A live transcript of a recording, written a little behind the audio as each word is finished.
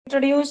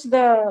introduce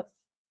the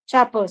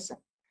chairperson.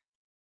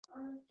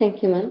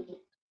 Thank you, ma'am.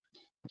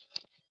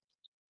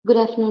 Good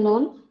afternoon,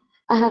 all.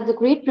 I have the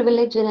great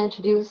privilege in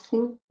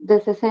introducing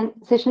the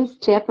session's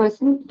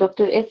chairperson,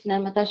 Dr. S.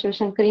 Narmata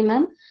Shivashankari,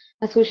 ma'am,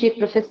 Associate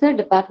Professor,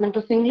 Department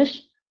of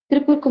English,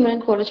 Tirupur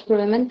Kumaran College for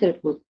Women,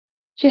 Tirupur.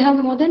 She has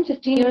more than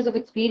 15 years of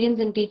experience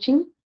in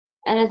teaching,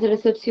 and as a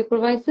research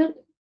supervisor,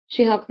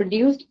 she has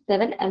produced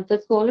 7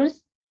 MPhil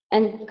scholars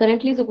and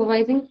currently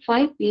supervising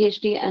 5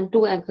 PhD and 2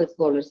 MPhil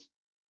scholars.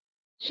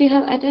 She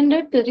has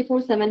attended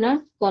 34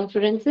 seminars,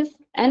 conferences,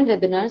 and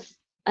webinars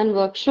and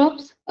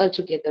workshops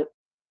altogether.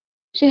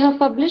 She has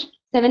published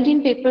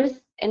 17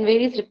 papers in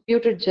various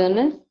reputed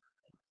journals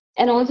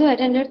and also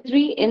attended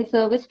 3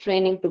 in-service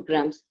training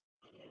programs.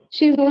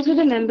 She is also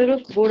the member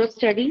of Board of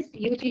Studies,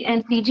 UG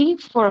and CG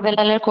for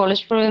Vellalar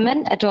College for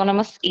Women,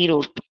 Autonomous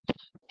Erode.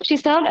 She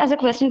served as a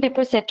question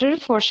paper setter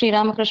for Sri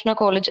Ramakrishna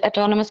College,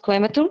 Autonomous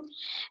Coimbatore,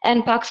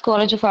 and Parks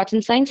College of Arts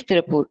and Science,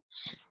 Tirupur.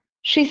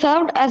 She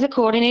served as a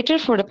coordinator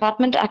for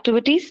department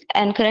activities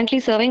and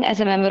currently serving as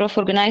a member of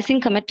organizing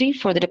committee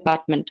for the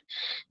department.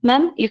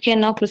 Ma'am, you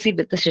can now proceed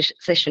with the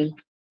session.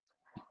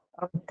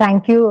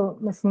 Thank you,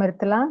 Ms.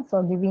 Mirthala,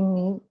 for giving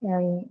me,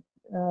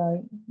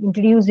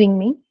 introducing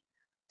me.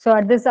 So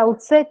at this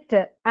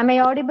outset, am I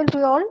audible to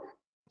you all?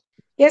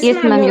 Yes,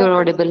 Yes, ma'am, you're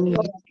audible.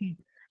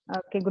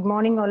 Okay, good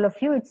morning, all of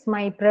you. It's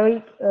my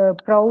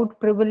proud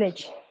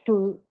privilege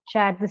to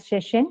chair this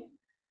session.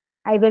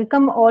 I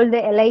welcome all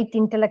the elite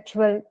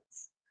intellectuals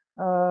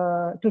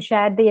to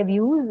share their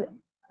views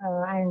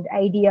and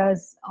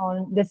ideas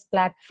on this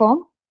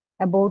platform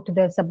about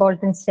the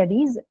subaltern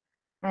studies.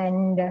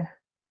 And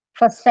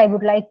first, I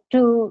would like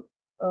to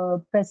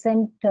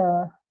present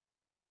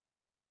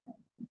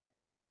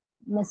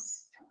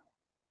Miss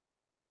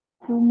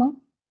Uma,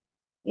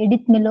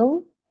 Edith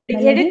Melody.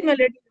 Edith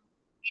Melody.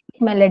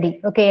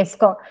 Melody. Okay, yes,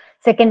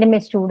 second MA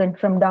student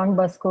from Don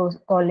Bosco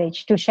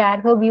College to share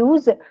her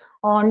views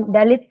on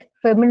Dalit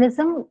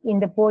feminism in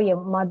the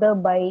poem Mother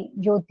by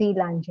Jyoti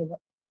Lanjava.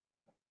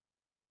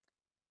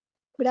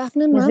 Good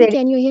afternoon, ma'am.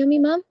 Can you hear me,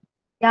 ma'am?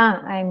 Yeah,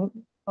 I'm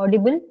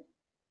audible.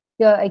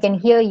 Yeah, I can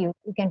hear you.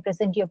 You can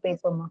present your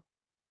paper, ma'am.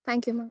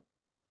 Thank you, ma'am.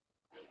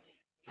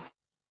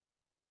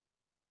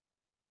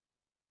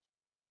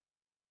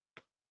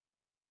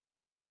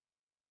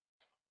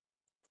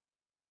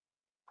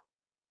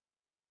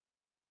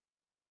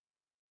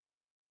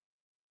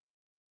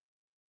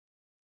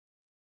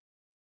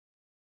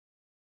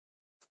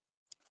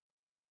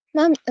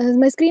 Ma'am,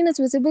 my screen is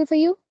visible for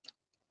you?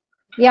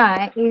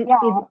 Yeah,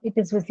 it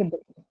is visible.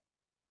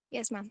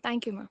 Yes, ma'am.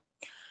 Thank you, ma'am.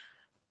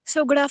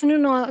 So good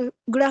afternoon, all.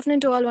 Good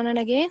afternoon to all one and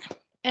again.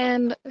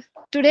 And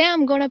today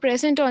I'm going to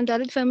present on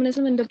Dalit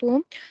feminism in the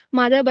poem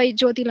Mother by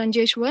Jyoti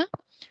Lanjeshwar.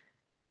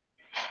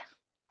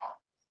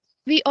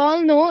 We all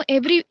know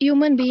every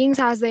human being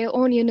has their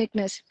own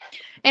uniqueness,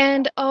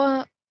 and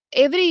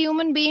every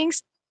human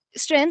being's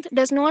strength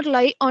does not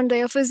lie on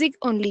their physique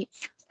only.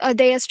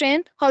 Their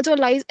strength also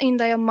lies in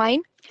their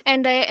mind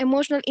and their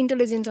emotional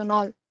intelligence and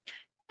all.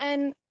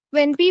 And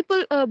when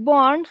people are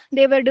born,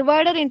 they were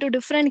divided into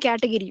different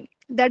categories.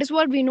 That is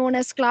what we know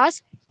as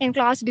class and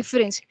class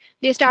difference.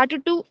 They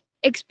started to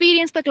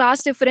experience the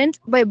class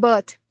difference by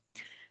birth.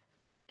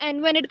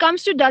 And when it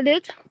comes to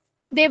Dalit,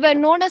 they were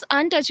known as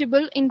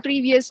untouchable in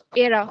previous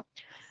era.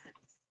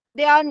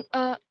 They are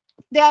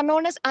they are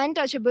known as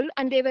untouchable,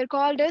 and they were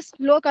called as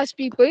low caste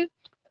people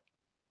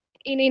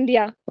in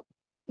India.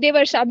 They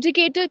were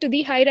subjugated to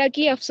the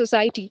hierarchy of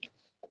society.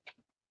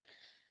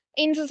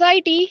 In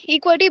society,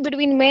 equality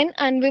between men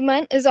and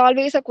women is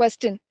always a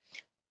question,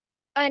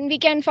 and we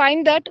can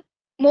find that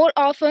more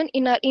often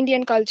in our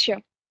Indian culture.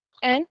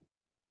 And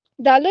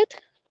Dalit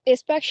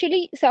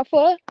especially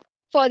suffer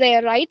for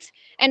their rights,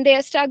 and they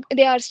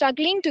are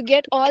struggling to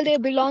get all their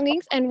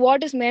belongings and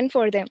what is meant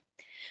for them.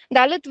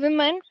 Dalit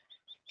women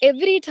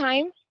every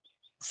time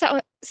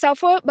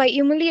suffer by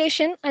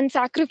humiliation and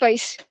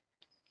sacrifice.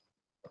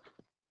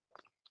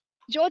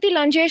 Jyoti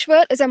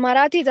Lanjeshwar is a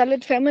Marathi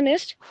Dalit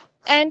feminist,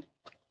 and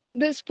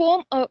this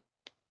poem,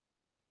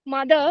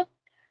 Mother,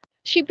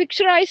 she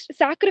picturized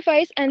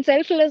sacrifice and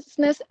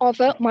selflessness of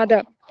a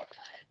mother.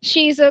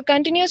 She is a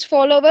continuous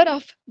follower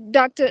of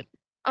Dr.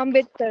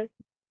 Ambedkar.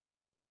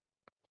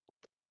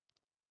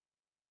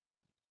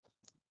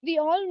 We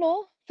all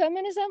know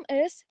feminism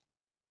is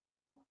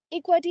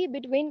equality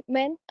between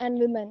men and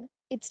women.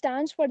 It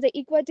stands for the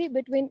equality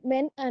between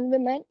men and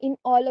women in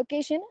all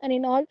occasions and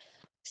in all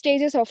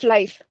stages of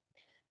life.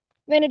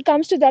 When it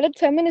comes to Dalit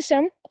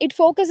feminism, it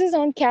focuses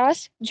on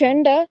caste,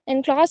 gender,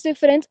 and class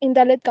difference in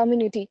Dalit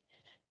community.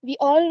 We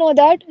all know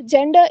that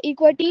gender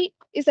equality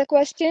is a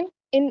question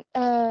in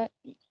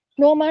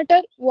no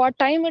matter what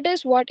time it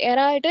is, what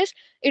era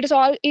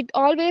it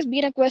always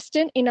been a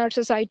question in our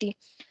society.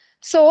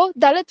 So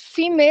Dalit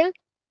female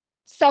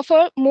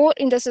suffer more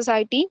in the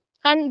society,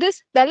 and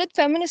this Dalit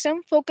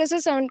feminism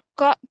focuses on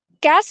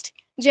caste,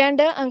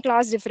 gender, and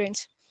class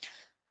difference.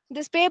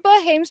 This paper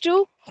aims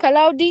to call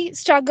out the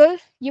struggle,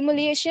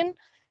 humiliation,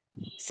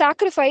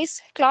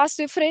 sacrifice, class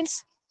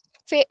difference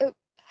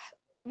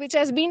which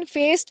has been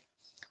faced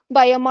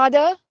by a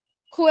mother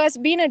who has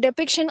been a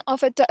depiction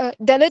of a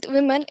Dalit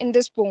woman in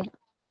this poem.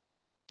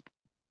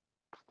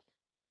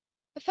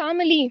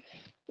 Family.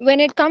 When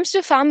it comes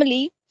to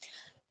family,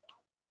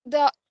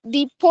 the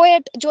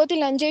poet Jyoti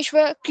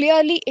Lanjeshwar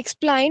clearly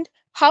explained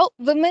how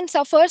women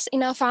suffers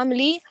in a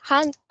family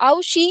and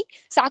how she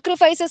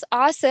sacrifices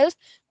herself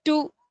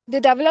to the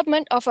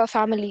development of a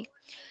family.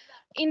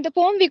 In the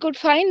poem, we could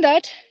find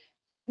that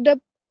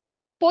the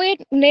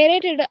poet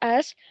narrated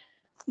as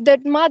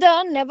that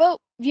mother never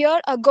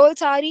wear a gold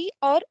sari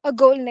or a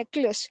gold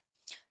necklace.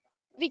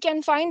 We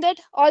can find that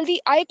all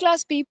the high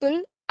class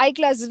people, high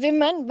class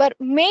women were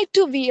made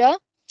to wear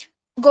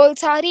gold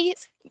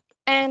saris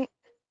and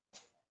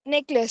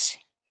necklace.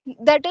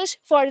 That is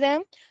for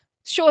them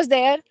shows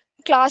their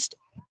class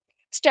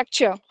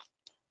structure.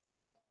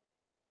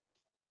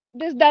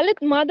 This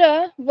Dalit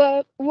mother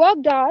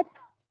worked hard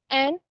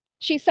and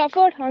she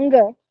suffered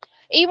hunger.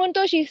 Even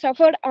though she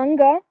suffered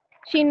hunger,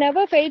 she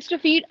never fails to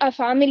feed her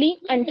family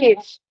and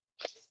kids.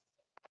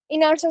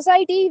 In our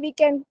society, we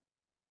can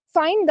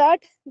find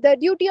that the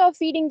duty of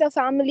feeding the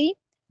family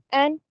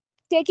and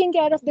taking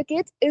care of the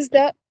kids is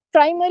the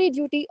primary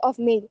duty of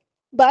male.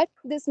 But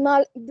this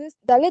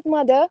Dalit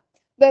mother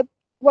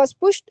was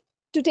pushed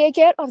to take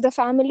care of the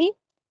family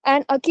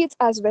and her kids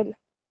as well.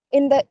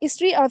 In the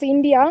history of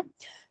India,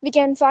 we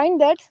can find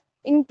that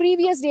in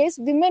previous days,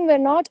 women were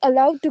not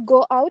allowed to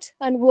go out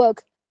and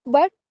work.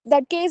 But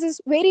that case is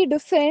very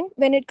different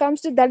when it comes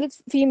to Dalit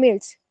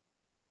females.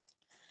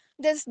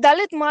 This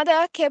Dalit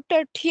mother kept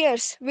her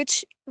tears,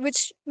 which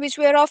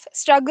were of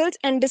struggles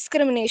and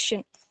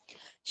discrimination.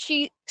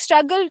 She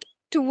struggled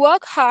to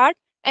work hard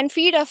and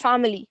feed her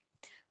family.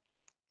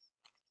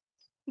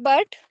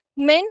 But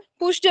men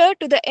pushed her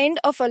to the end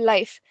of her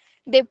life.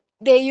 They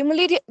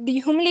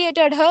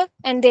humiliated her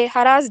and they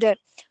harassed her.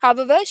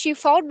 However, she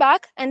fought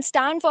back and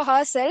stand for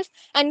herself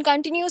and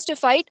continues to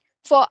fight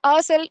for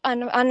herself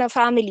and her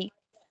family.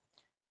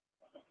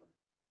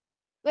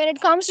 When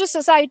it comes to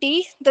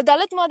society, the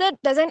Dalit mother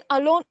doesn't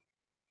alone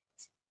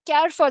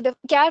care for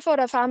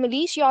her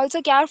family, she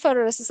also care for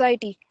her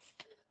society.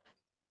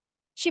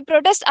 She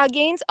protests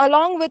against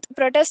along with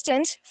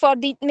Protestants for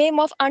the name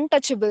of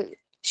untouchable.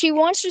 She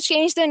wants to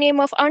change the name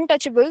of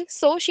untouchable,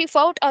 so she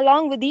fought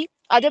along with the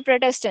other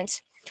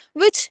Protestants,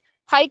 which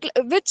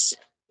which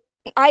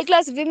high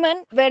class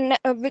women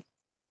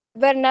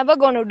were never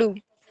gonna do,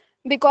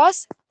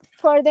 because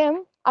for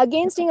them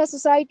against a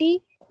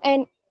society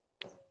and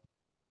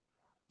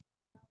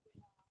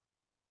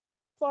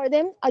for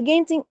them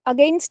against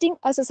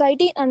a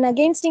society and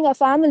against a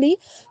family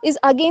is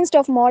against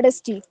of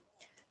modesty.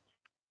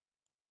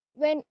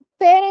 When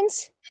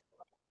parents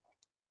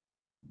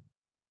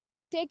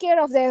take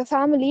care of their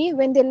family,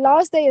 when they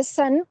lost their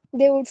son,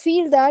 they would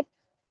feel that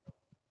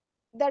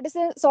that is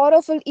a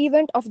sorrowful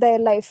event of their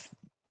life.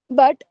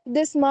 But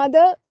this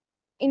mother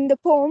in the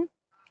poem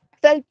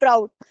felt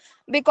proud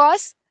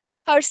because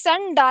her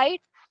son died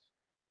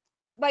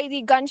by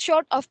the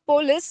gunshot of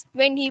police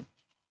when he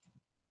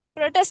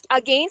protested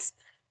against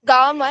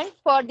government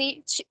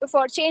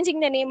for changing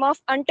the name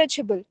of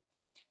untouchable.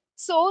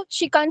 So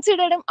she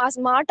considered him as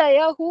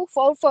martyr who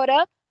fought for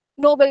a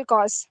noble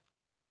cause.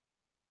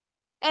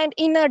 And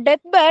in her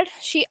deathbed,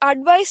 she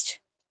advised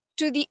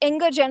to the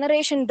younger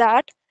generation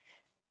that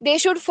they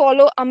should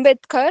follow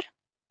Ambedkar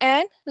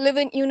and live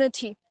in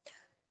unity.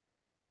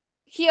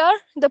 Here,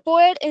 the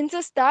poet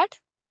insists that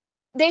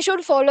they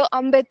should follow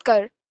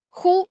Ambedkar,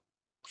 who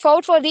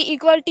fought for the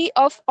equality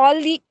of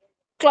all the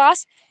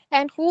class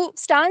and who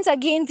stands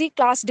against the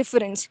class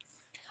difference.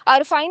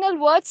 Our final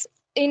words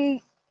in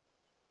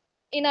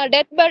our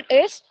deathbed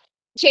is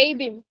Jai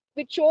Bhim,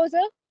 which shows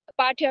a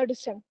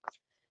patriotism.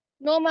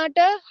 No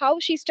matter how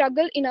she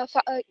struggled in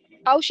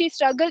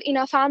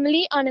a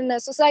family and in a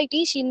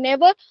society, she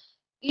never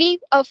leave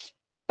a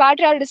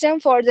patriotism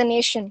for the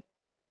nation.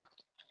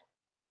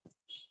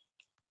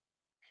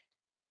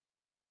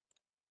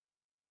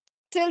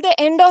 Till the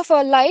end of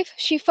her life,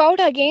 she fought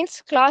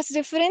against class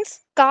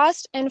difference,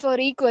 caste, and for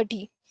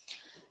equity.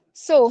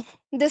 So,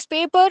 this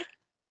paper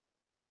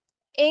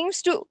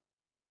aims to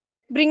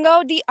bring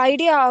out the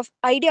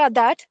idea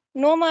that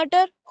no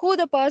matter who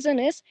the person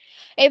is,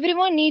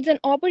 everyone needs an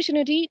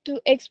opportunity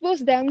to expose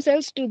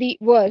themselves to the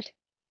world.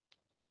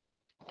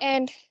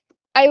 And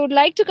I would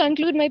like to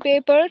conclude my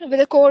paper with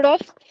a quote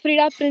of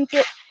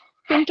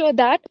Pinto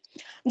that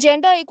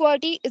gender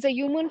equality is a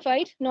human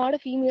fight, not a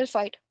female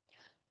fight.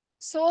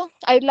 So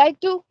I'd like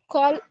to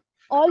call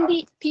all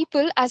the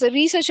people as a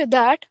researcher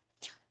that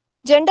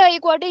gender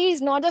equality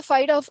is not the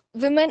fight of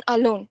women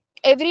alone.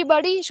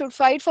 Everybody should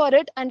fight for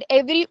it and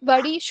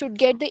everybody should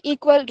get the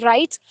equal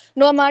rights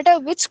no matter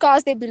which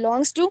caste they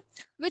belongs to,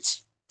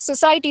 which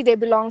society they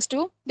belongs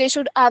to. They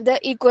should have the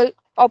equal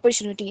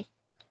opportunity.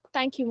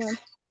 Thank you, ma'am.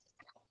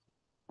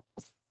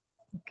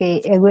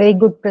 Okay, a very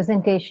good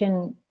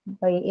presentation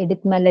by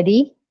Edith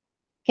Melody.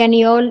 Can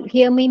you all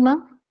hear me, ma?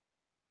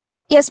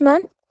 Yes,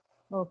 ma'am.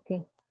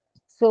 Okay.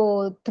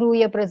 So through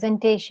your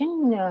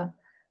presentation,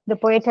 the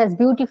poet has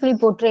beautifully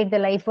portrayed the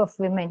life of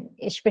women,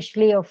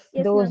 especially of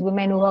Yes, those ma'am.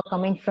 women who are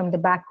coming from the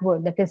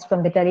backward, that is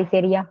from the Dalit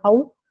area,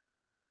 how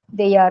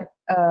they are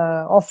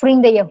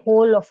offering their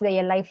whole of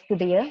their life to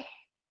their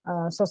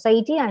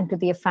society and to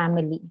their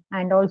family.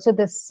 And also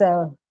this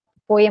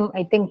poem,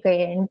 I think,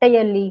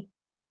 entirely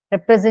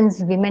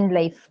represents women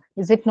life,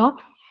 is it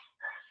not?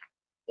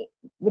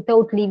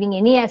 Without leaving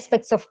any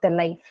aspects of the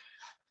life.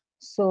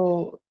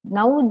 So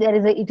now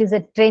it is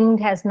a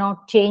trend has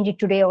not changed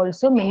today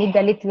also. Many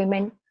Dalit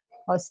women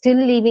are still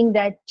living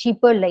that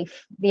cheaper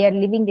life. They are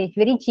living a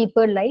very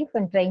cheaper life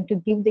and trying to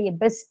give their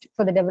best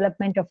for the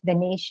development of the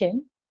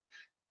nation.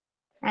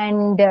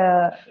 And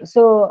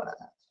so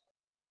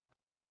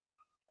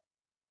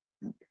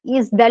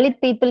is Dalit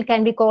people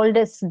can be called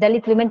as,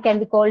 Dalit women can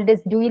be called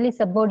as dually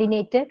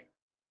subordinated,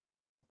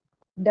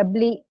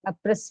 doubly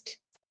oppressed.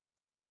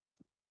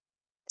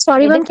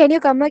 Sorry, ma'am. Edith, Can you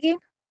come again?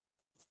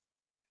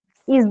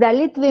 is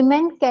Dalit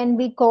women can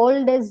be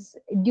called as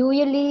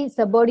dually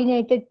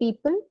subordinated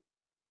people?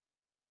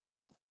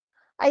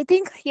 I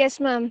think yes,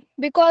 ma'am.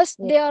 Because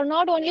Yes. they are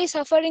not only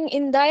suffering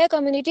in their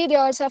community, they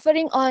are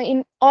suffering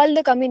in all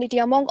the community.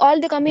 Among all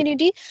the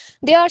community,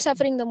 they are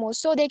suffering the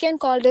most. So they can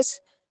call this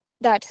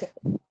that.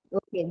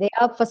 Okay, they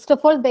are, first of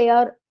all, they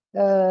are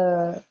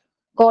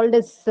called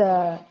as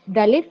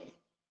Dalit,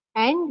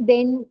 and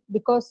then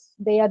because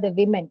they are the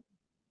women,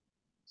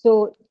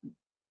 so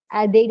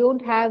they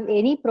don't have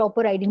any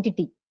proper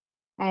identity.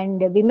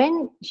 And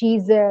women,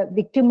 she's a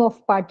victim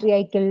of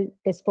patriarchal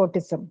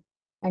despotism,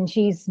 and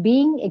she's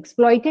being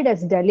exploited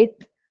as Dalit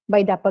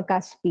by the upper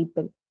caste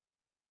people.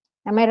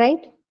 Am I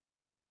right?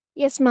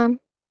 Yes, ma'am.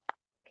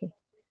 Okay,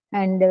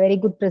 and a very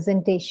good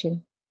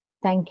presentation.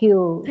 Thank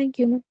you, Thank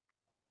you, ma'am.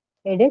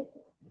 Edith.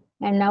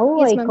 And now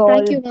Yes, I ma'am. Thank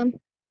call, you, ma'am.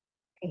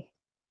 okay,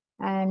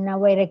 and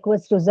now I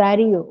request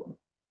Rosario,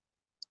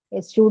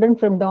 a student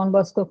from Don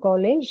Bosco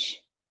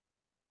College,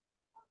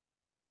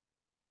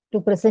 to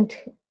present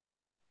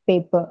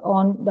paper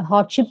on the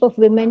hardship of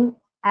women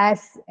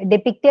as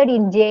depicted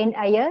in Jane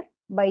Eyre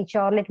by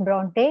Charlotte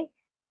Bronte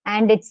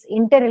and its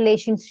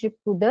interrelationship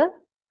to the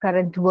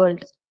current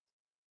world.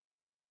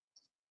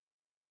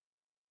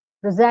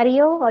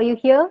 Rosario, are you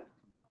here?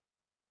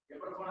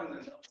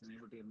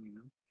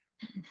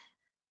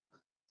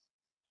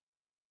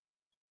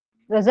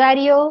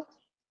 Rosario?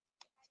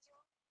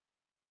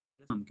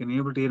 Can you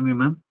able to hear me,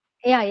 ma'am?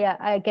 Yeah,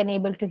 I can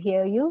able to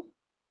hear you.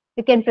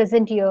 You can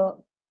present your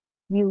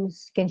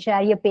views, can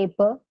share your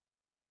paper.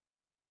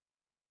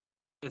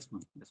 Yes,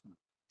 ma'am. Yes, ma'am.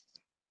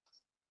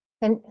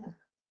 And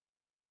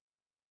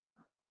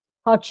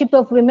hardship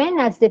of women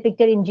as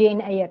depicted in Jane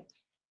Eyre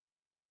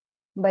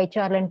by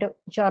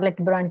Charlotte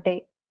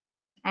Bronte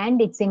and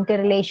its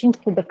interrelations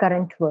to the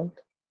current world.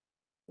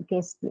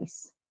 Yes,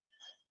 please.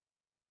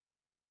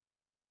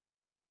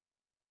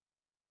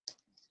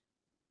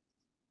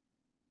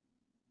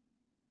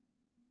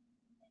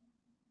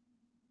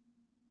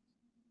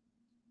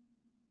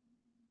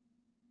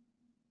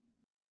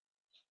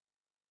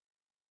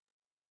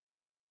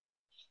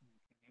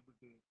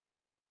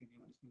 Can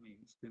you able to see my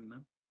screen,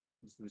 ma'am?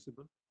 Is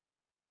visible?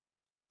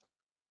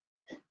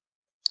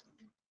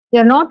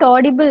 You're not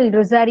audible,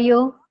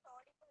 Rosario.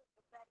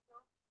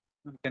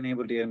 Ma'am, can you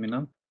able to hear me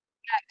now?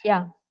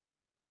 Yeah,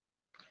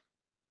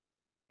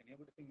 Can you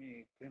able to see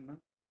my screen, ma'am?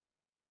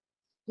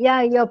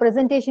 yeah, your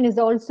presentation is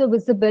also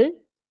visible.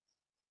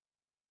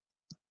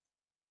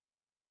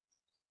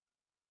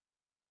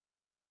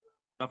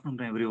 Good afternoon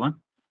to everyone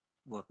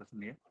who are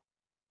present here.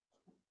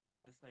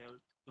 This I have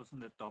chosen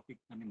the topic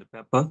and in the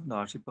paper, the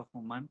hardship of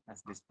woman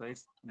as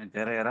despised in a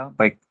Jera era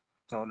by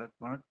Charlotte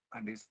Bronte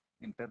and its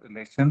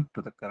interrelation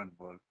to the current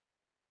world.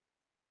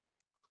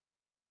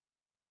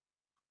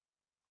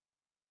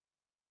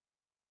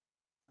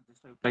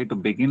 Just I will try to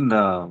begin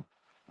the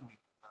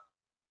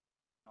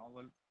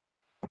novel.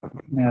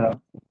 Yeah.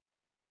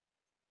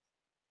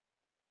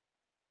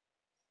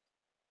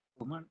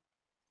 Woman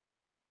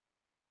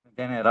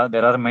Jane era,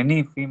 there are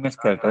many female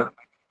characters,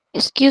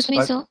 Excuse me,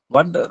 but sir.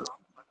 what the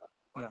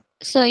yeah,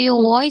 Sir,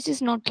 your voice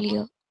is not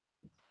clear.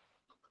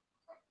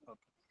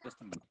 okay, just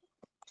a minute.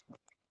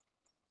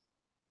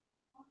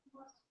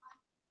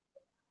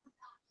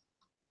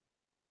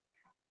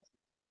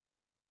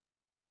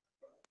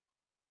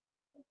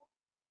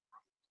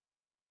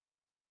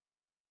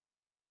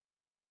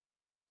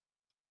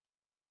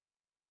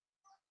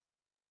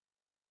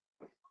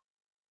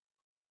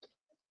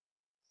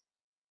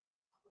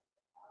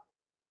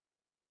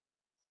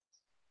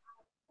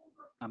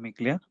 Am I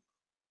clear?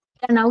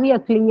 Yeah, now we are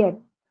clear.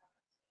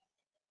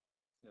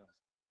 Yeah.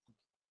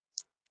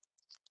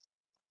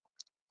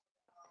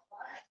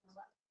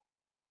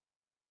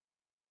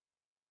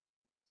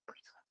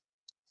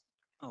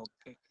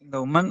 Okay. The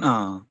woman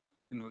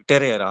in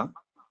Victoria era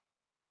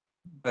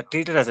were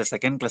treated as a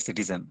second class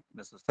citizen.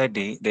 The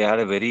society, they had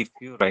a very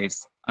few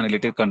rights and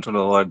little control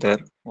over their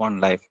own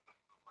life.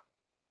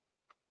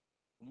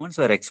 Women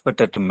were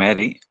expected to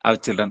marry,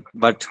 have children,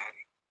 but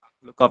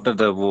look after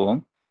the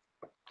home.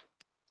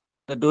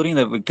 During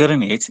the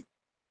Victorian age,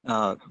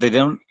 they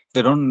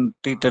don't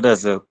treated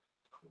as a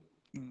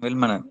Well,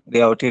 man,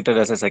 they are treated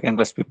as a second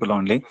class people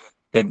only.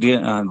 They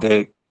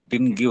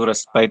didn't give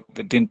respect.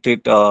 They didn't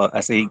treat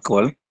as a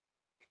equal.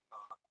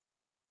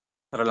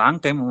 For a long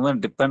time, women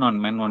depend on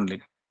men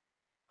only.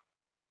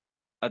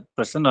 At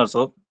present,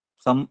 also,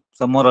 some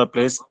more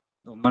place,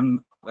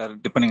 women were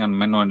depending on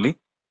men only.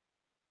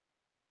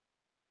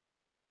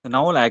 The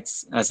novel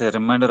acts as a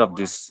reminder of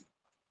this.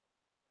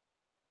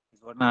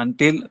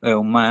 Until a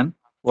woman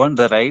won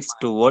the rights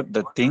to vote,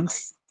 the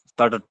things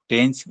started to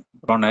change.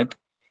 Brunette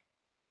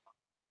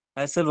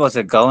herself was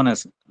a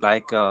governess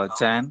like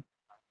Jan,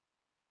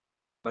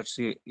 but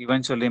she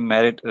eventually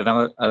married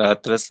another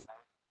actress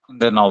in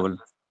the novel.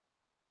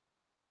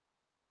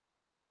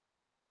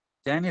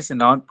 Jan is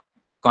not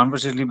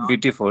conventionally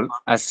beautiful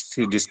as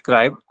she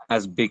described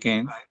as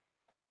being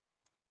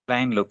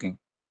plain looking.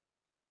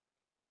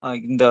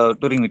 In the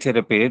during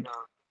Victoria period,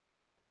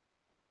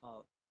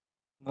 uh,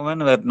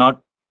 women were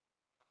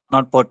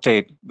not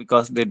portrayed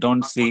because they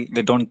don't see,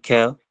 they don't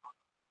care,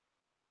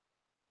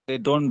 they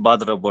don't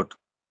bother about.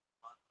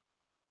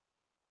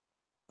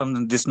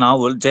 From this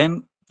novel,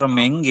 Jane from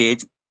young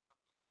age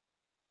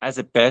has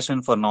a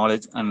passion for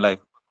knowledge and life.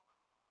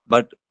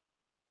 But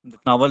in the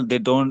novel, they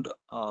don't,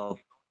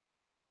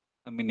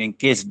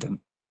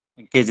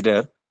 engage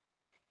her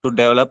to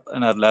develop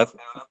in her life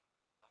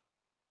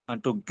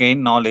and to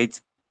gain knowledge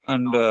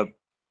and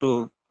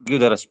to give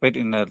the respect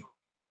in her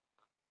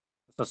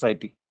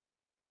society.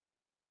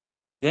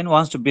 Jane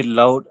wants to be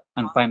loved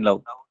and find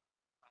love.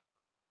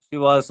 She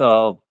was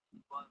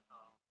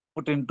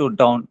put into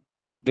down.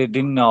 They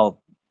didn't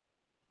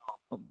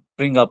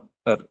bring up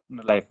her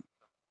life,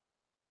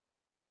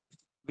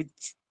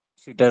 which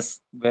she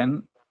does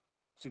when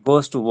she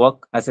goes to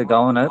work as a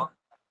governor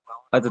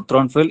at the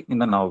Thronefield in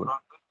the novel.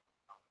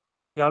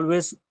 She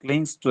always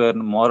clings to her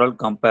moral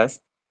compass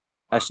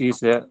as she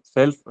is a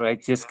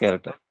self-righteous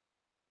character.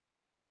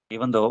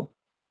 Even though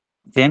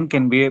Jane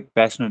can be a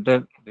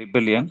passionate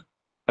rebellion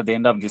at the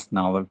end of this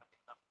novel.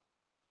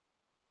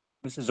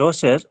 Mrs.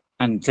 Rocher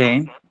and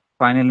Jane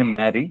finally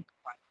marry,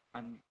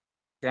 and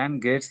Jane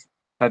gets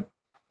her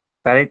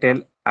fairy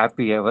tale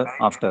happy ever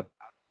after.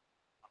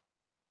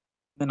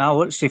 The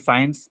novel she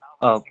finds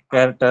a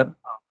character,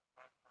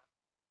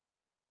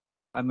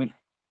 I mean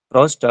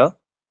Roster,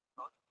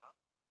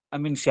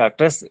 she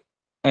attracts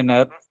in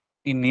her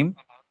in him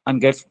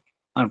and gets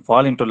and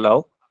fall into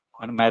love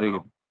and marry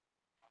him.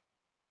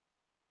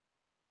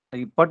 The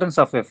importance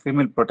of a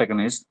female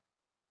protagonist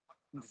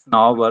in this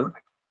novel,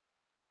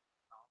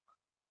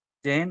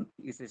 Jane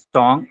is a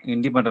strong,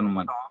 independent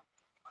woman.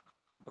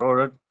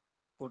 Brodert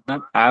could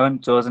not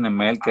have chosen a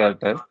male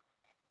character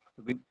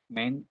to be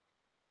main.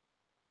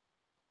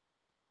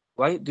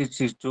 Why did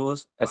she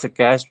choose as a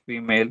cast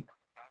female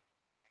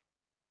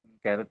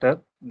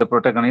character? The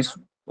protagonist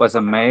was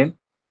a male.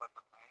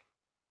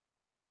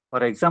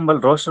 For example,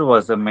 Roger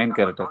was the main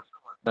character.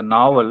 The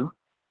novel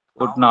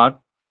would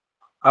not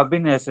have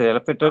been as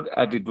elevated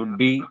as it would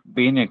be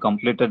been a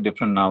completely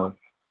different novel.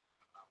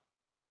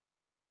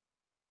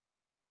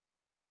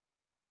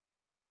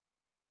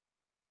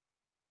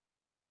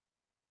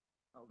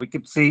 We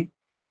could see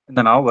in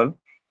the novel,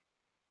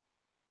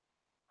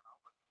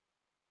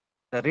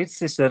 the rich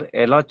sister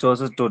Ella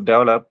chooses to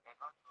develop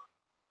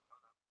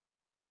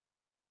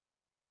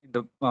in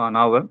the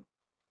novel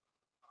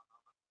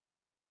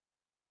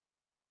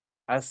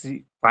as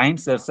she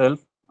finds herself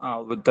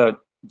with the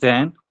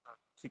Jane.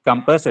 She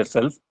compares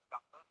herself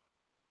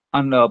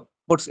and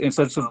puts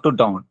herself to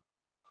down.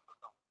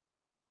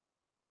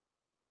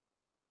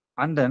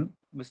 And then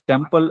Miss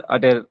Temple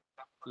at a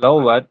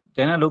love word,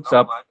 Jenna looks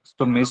up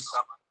to Miss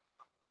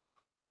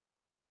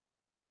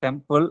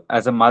Temple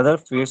as a mother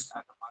feels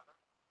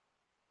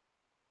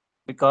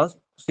because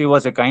she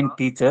was a kind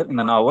teacher in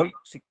the novel.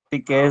 She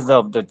takes care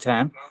of the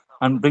Jan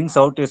and brings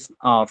out his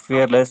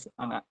fearless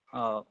and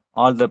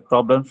all the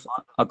problems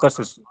across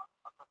his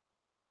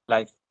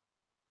life.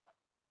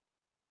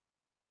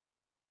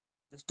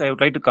 Just I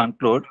would like to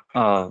conclude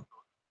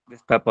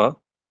this paper.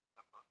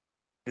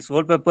 This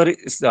whole paper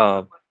is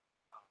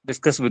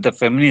discussed with the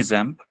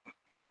feminism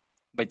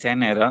by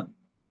Chen Era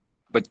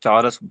by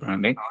Charles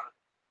Brandy.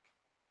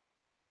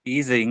 He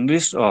is an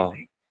English well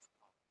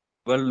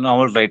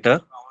novel writer.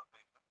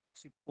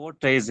 She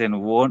portrays an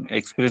own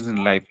experience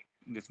in life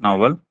in this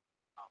novel.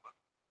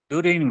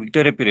 During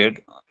Victoria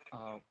period,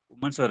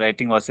 women's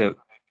writing was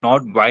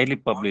not widely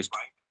published,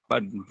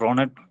 but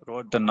Bronett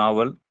wrote the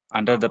novel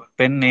under the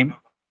pen name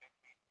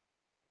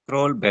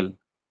Crowell Bell.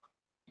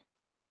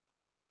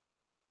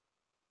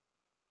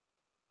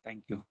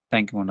 Thank you.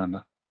 Thank you,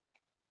 Monanda.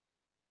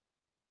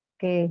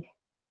 Okay,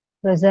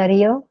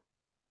 Rosario,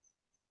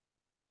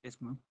 Yes,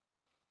 ma'am.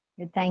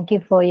 thank you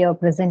for your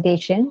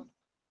presentation.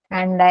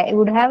 And I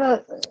would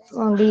have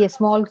only a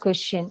small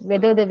question,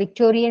 whether the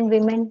Victorian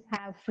women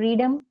have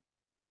freedom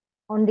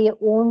on their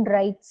own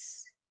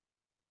rights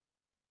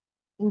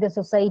in the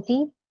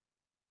society.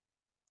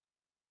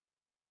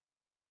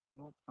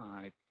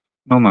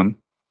 No, ma'am.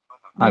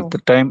 At No, the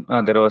time,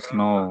 there was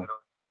no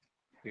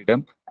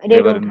freedom. they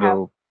They were don't in have.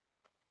 the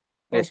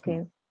yes, ma'am.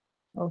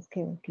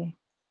 Okay, okay, okay.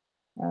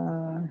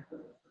 Uh,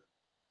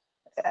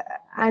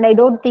 and I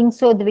don't think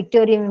so. The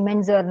Victorian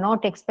women are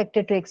not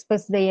expected to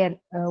express their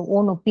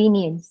own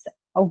opinions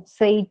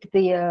outside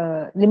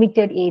the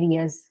limited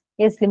areas.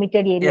 Yes,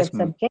 limited area Yes, of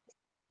ma'am. subjects.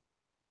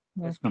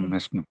 Yes, Okay. ma'am.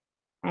 Yes, ma'am.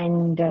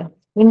 And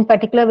in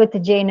particular with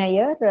Jane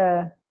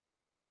Eyre,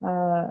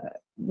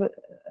 w-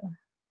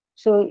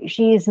 so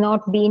she is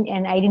not been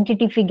an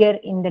identity figure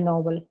in the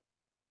novel.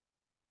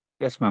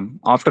 Yes, ma'am.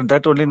 After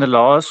that, only in the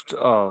last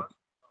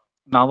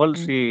novel,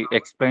 Mm. she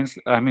explains.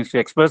 I mean, she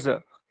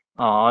expresses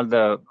all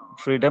the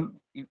freedom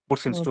it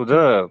puts into Okay.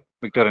 the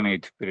Victorian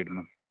age period,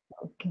 ma'am.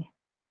 Okay.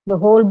 The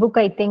whole book,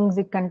 I think,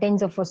 it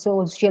contains of a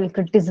social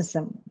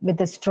criticism with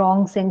a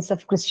strong sense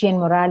of Christian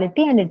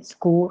morality and its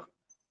core.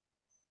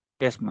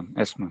 Yes, ma'am.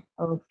 Yes, ma'am.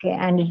 Okay,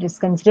 and it is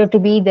considered to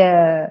be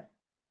the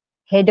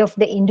head of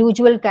the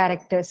individual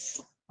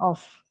characters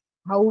of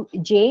how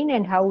Jane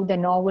and how the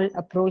novel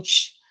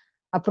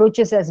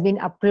approaches has been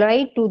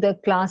applied to the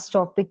class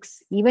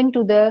topics, even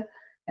to the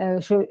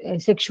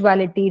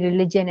sexuality,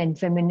 religion, and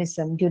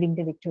feminism during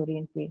the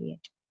Victorian period.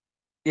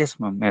 Yes,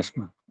 ma'am. Yes,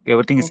 ma'am.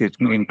 Everything is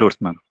Okay.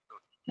 includes, ma'am.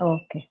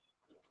 Okay.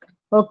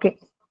 Okay.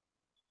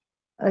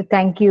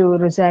 Thank you,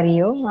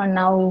 Rosario. And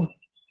now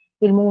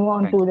we'll move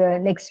on Thank to the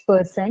next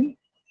person.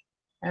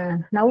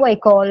 Now I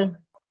call,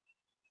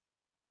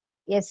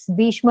 yes,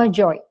 Bhishma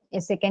Joy,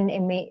 a second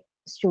MA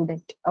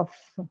student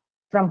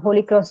from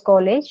Holy Cross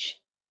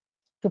College,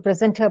 to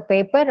present her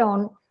paper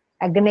on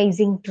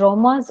agonizing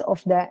traumas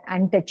of the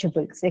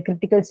untouchables, a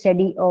critical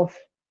study of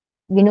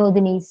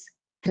Vinodini's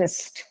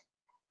thrust.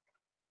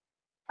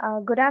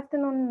 Good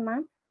afternoon,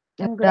 ma'am,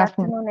 and Good good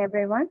afternoon. afternoon,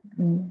 everyone.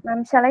 Mm.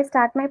 Ma'am, shall I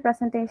start my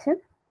presentation?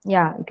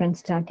 Yeah, you can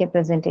start your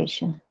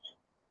presentation.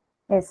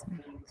 Yes,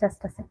 ma'am.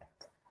 Just a second.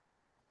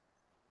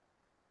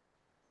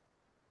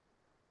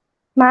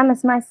 Ma'am,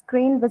 is my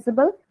screen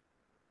visible?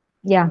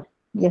 Yeah,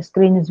 your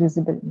screen is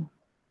visible.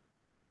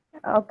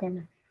 Okay,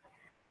 ma'am.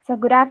 So,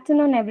 good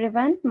afternoon,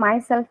 everyone.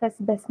 Myself is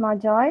Bisma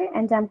Joy,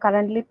 and I'm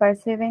currently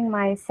pursuing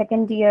my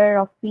second year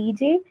of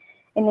PG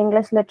in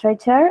English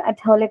Literature at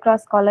Holy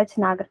Cross College,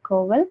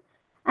 Nagarkoil.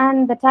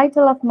 And the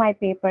title of my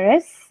paper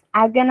is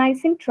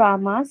Agonizing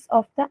Traumas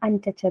of the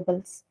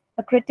Untouchables,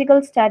 a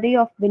critical study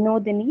of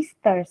Vinodini's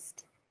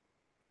thirst.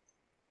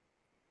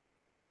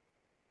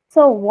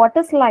 So, what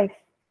is life?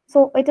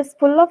 So, it is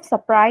full of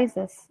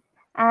surprises,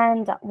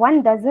 and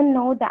one doesn't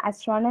know the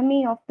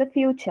astronomy of the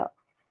future.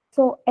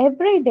 So,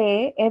 every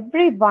day,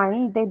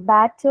 everyone they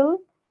battle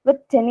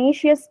with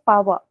tenacious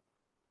power.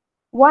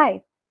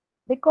 Why?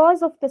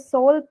 Because of the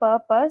sole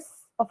purpose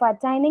of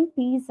attaining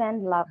peace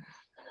and love.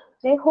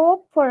 They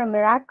hope for a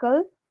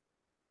miracle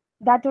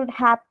that would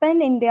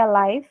happen in their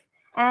life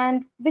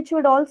and which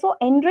would also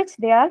enrich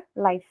their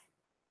life.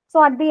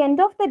 So at the end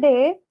of the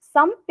day,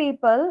 some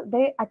people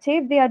they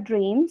achieve their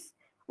dreams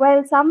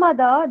while some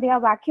other they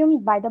are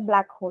vacuumed by the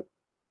black hole.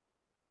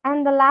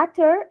 And the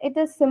latter, it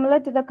is similar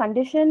to the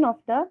condition of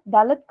the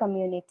Dalit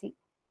community.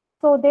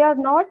 So they are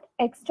not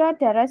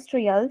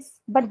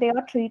extraterrestrials, but they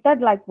are treated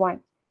like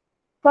one.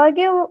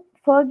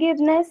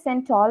 Forgiveness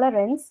and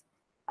tolerance,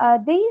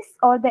 these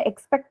are the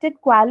expected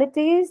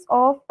qualities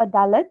of a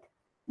Dalit,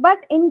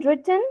 but in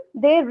return,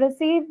 they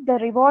receive the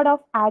reward of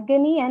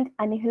agony and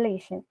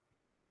annihilation.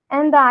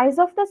 And the eyes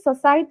of the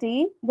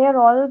society, they are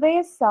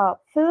always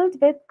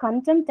filled with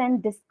contempt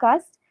and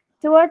disgust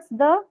towards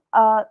the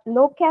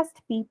low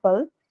caste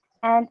people,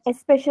 and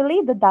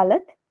especially the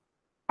Dalit.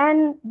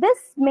 And this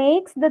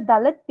makes the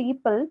Dalit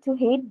people to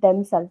hate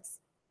themselves.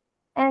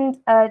 And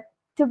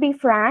to be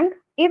frank,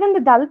 even the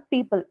Dalit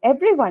people,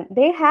 everyone,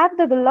 they have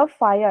the will of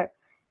fire,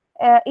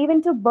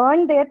 even to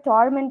burn their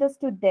tormentors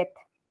to death.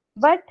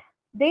 But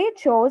they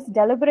chose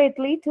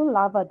deliberately to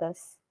love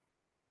others.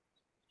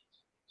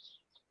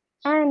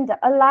 And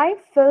a life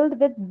filled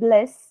with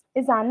bliss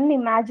is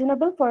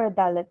unimaginable for a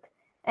Dalit.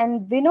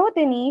 And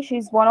Vinodini,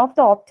 she's one of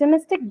the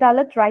optimistic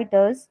Dalit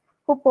writers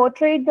who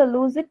portrayed the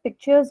lucid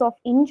pictures of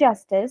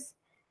injustice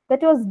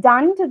that was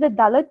done to the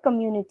Dalit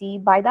community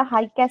by the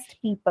high caste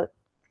people.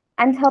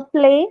 And her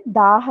play,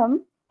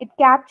 Daham, it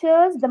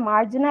captures the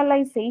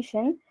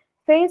marginalization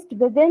faced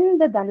within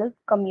the Dalit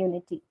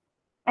community.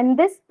 And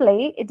this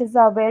play, it is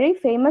a very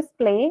famous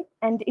play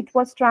and it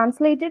was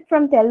translated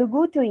from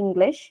Telugu to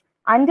English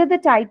under the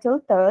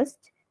title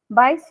Thirst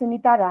by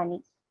Sunita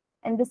Rani.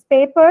 And this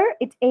paper,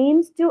 it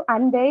aims to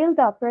unveil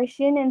the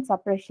oppression and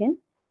suppression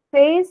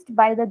faced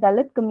by the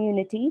Dalit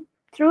community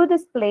through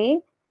this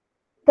play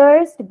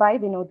Thirst by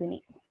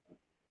Vinodini.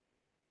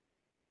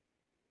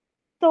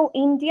 So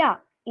India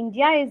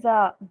is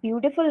a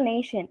beautiful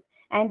nation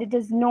and it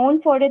is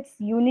known for its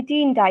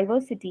unity in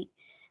diversity.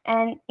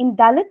 And in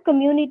Dalit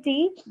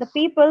community, the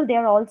people they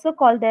are also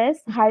called as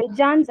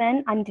Harijans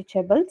and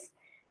Untouchables.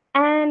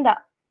 And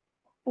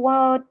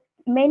what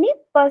many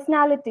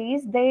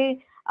personalities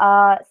they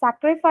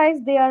sacrifice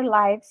their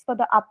lives for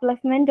the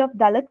upliftment of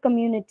Dalit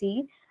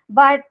community.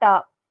 But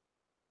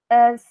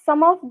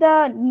some of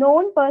the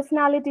known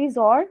personalities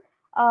are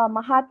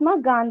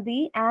Mahatma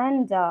Gandhi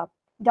and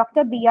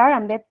Dr. B.R.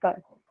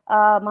 Ambedkar.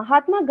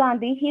 Mahatma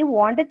Gandhi, he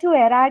wanted to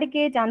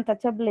eradicate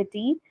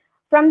untouchability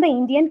from the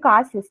Indian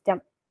caste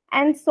system.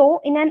 And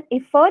so, in an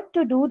effort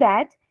to do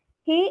that,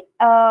 he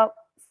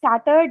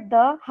started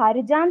the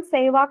Harijan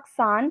Sevak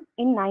San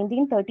in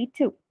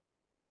 1932.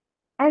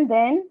 And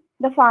then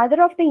the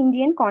father of the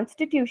Indian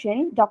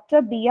Constitution,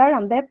 Dr. B.R.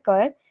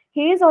 Ambedkar,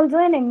 he is also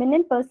an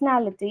eminent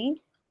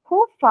personality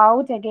who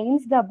fought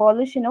against the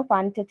abolition of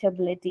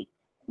untouchability.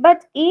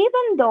 But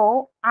even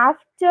though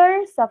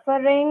after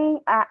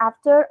suffering,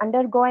 after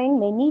undergoing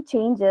many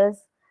changes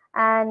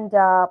and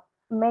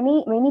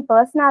many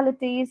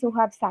personalities who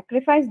have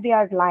sacrificed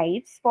their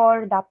lives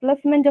for the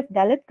upliftment of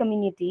Dalit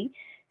community,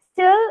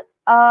 still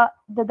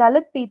the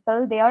Dalit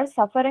people, they are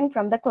suffering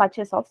from the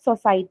clutches of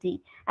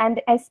society,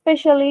 and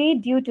especially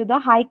due to the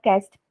high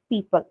caste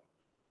people.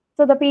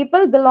 So the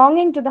people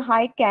belonging to the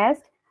high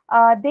caste,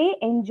 they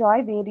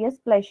enjoy various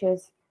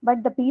pleasures,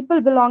 but the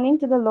people belonging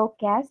to the low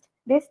caste,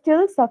 they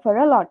still suffer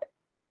a lot.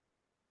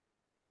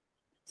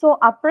 So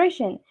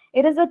oppression,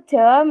 it is a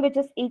term which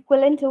is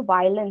equivalent to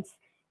violence.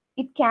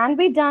 It can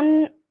be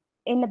done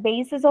in the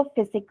basis of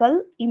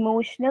physical,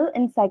 emotional,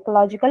 and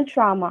psychological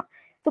trauma.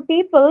 So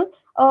people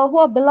who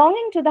are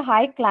belonging to the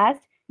high class,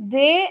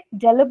 they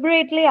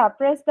deliberately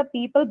oppress the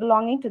people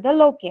belonging to the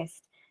low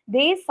caste.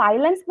 They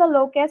silence the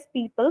low caste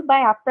people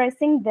by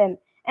oppressing them,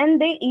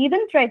 and they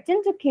even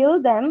threaten to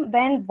kill them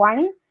when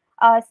one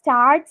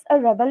starts a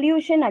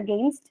revolution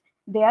against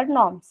their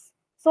norms.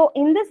 So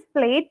in this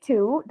play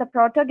too, the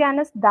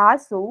protagonist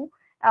Dasu,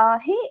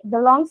 he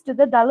belongs to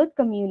the Dalit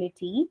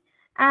community,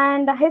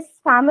 and his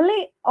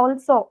family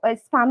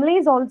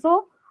is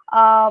also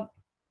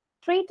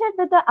treated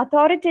with an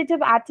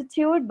authoritative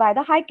attitude by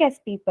the high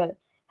caste people.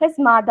 His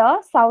mother,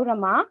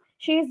 Saurama,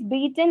 she is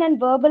beaten and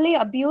verbally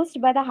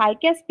abused by the high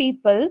caste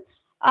people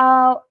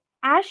uh,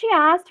 as she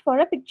asked for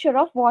a picture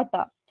of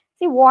water.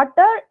 See,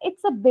 water,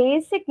 it's a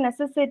basic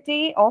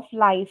necessity of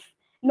life.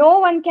 No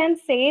one can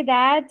say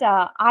that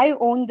I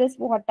own this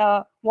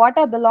water.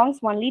 Water belongs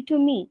only to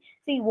me.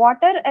 See,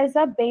 water is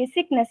a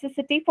basic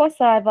necessity for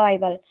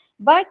survival.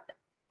 But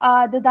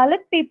the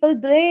Dalit people,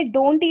 they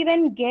don't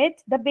even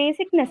get the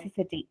basic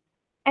necessity.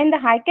 And the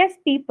high caste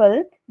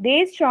people,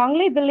 they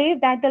strongly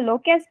believe that the low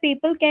caste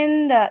people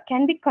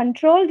can be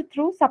controlled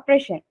through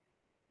suppression.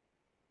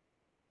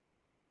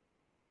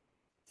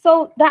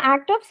 So the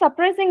act of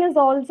suppressing is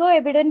also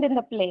evident in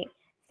the play.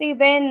 See,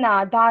 when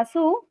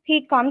Dasu,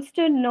 he comes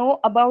to know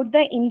about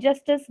the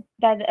injustice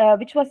that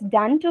which was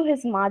done to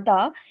his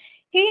mother,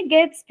 he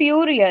gets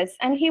furious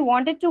and he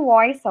wanted to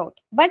voice out.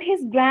 But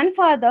his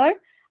grandfather,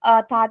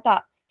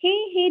 Tata,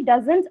 he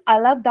doesn't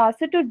allow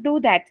Dasu to do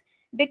that,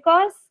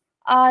 because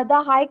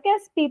the high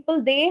caste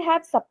people, they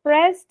have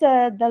suppressed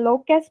the low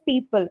caste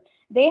people.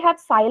 They have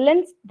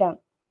silenced them.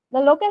 The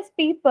low caste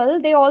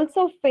people, they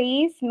also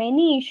face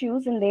many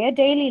issues in their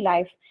daily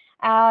life.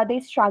 They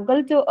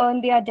struggle to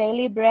earn their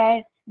daily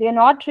bread. They are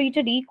not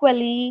treated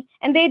equally,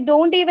 and they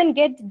don't even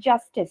get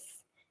justice.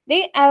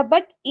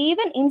 But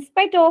even in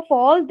spite of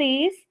all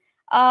these,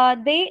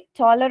 they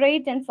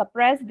tolerate and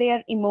suppress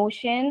their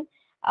emotion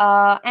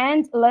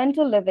and learn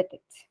to live with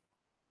it.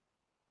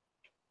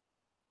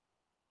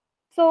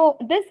 So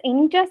this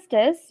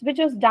injustice, which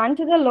was done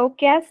to the low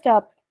caste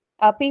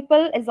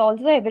people, is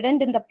also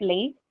evident in the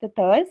play, The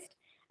Thirst.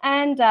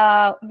 And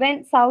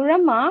when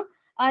Saurama,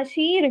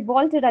 she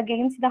revolted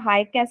against the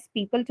high caste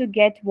people to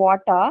get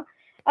water,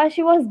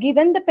 she was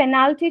given the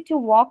penalty to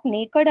walk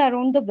naked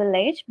around the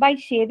village by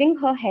shaving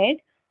her head,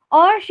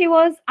 or she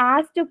was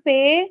asked to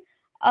pay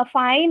a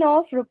fine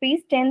of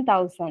rupees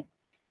 10,000.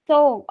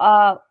 So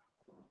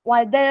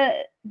while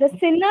the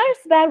sinners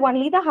were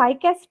only the high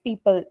caste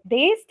people,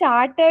 they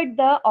started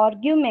the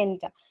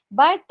argument.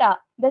 But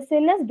the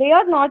sinners, they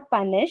are not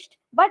punished,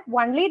 but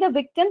only the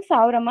victim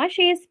Saurama,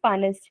 she is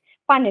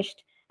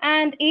punished.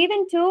 And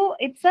even too,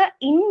 it's a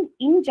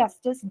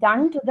injustice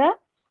done to the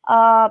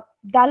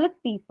Dalit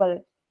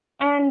people.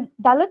 And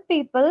Dalit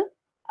people,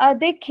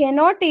 they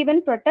cannot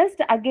even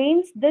protest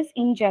against this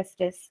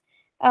injustice.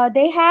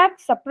 They have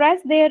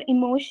suppressed their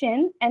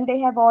emotion, and they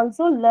have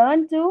also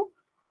learned to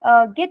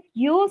get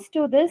used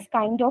to this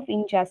kind of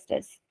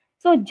injustice.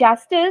 So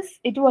justice,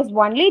 it was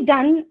only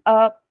done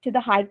to the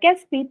high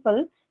caste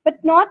people,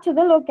 but not to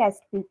the low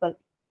caste people.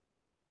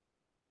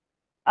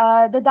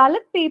 The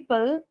Dalit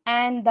people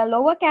and the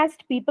lower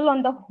caste people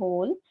on the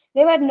whole,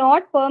 they were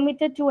not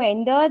permitted to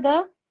enter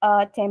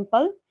the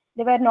temple.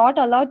 They were not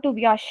allowed to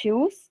wear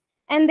shoes,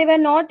 and they were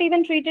not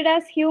even treated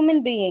as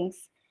human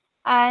beings.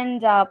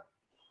 And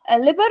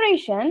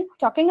liberation,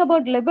 talking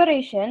about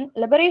liberation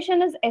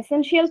is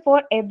essential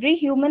for every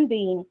human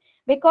being,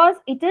 because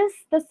it is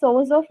the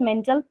source of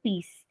mental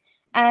peace.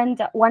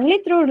 And only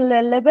through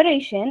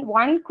liberation,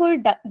 one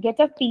could get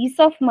a peace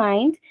of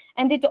mind,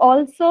 and it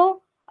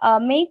also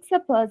makes a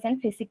person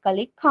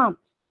physically calm.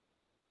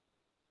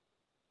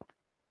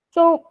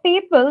 So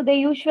people, they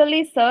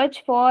usually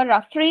search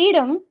for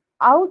freedom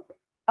out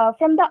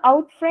from the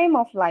out frame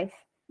of life,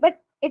 but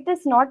it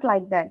is not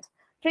like that.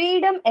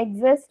 Freedom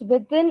exists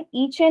within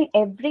each and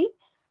every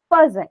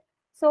person.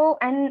 So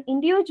an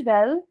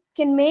individual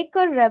can make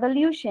a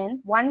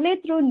revolution only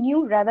through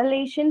new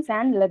revelations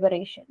and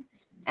liberation.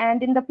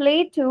 And in the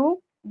play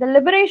too, the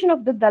liberation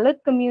of the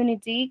Dalit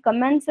community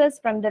commences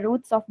from the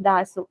roots of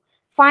Dasu.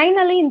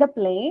 Finally, in the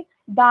play,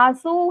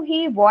 Dasu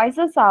he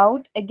voices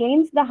out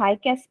against the high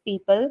caste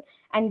people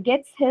and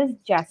gets his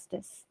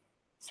justice.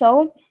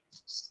 So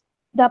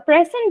the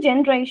present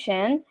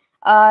generation,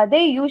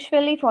 they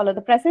usually follow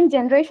the present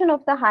generation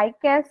of the high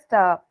caste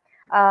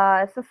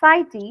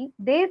society.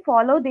 They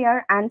follow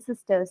their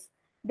ancestors.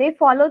 They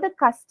follow the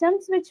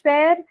customs which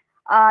were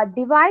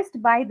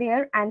devised by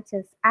their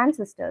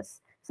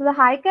ancestors. So the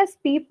high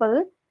caste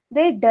people,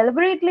 they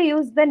deliberately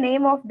use the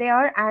name of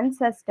their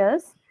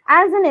ancestors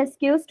as an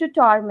excuse to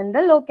torment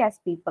the low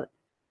caste people.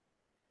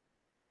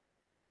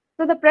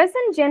 So the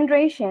present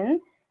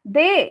generation,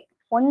 they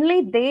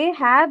only they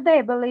have the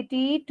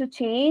ability to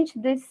change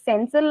these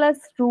senseless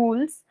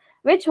rules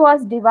which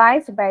was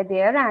devised by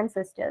their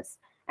ancestors.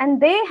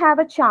 And they have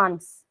a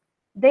chance.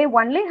 They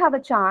only have a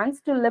chance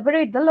to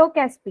liberate the low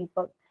caste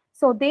people.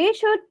 So they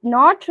should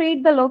not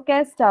treat the low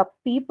caste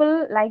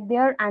people like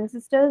their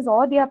ancestors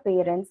or their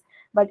parents,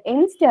 but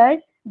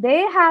instead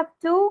they have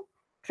to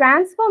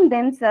transform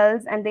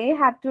themselves and they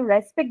have to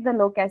respect the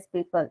low caste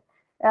people.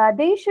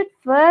 They should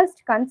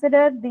first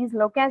consider these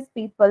low caste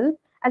people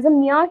as a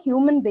mere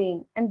human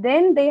being, and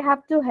then they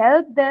have to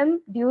help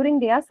them during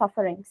their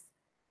sufferings.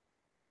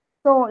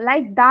 So,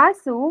 like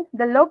Dasu,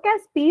 the low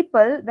caste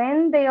people,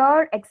 when they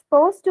are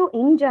exposed to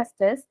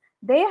injustice,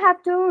 they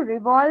have to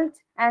revolt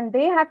and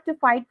they have to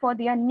fight for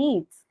their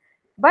needs.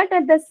 But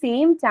at the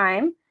same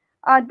time,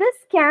 this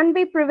can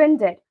be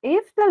prevented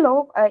if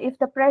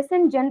the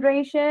present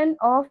generation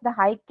of the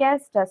high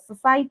caste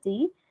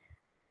society,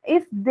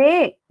 if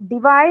they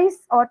devise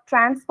or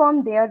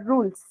transform their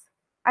rules.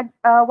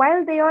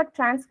 While they are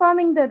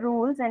transforming the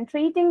rules and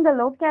treating the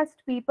low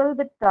caste people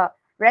with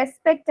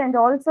respect and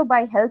also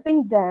by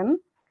helping them,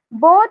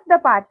 both the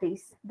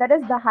parties, that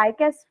is the high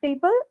caste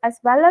people as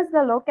well as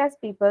the low caste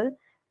people,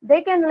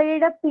 they can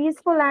lead a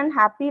peaceful and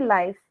happy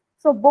life.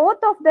 So both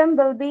of them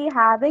will be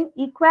having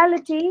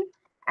equality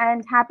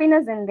and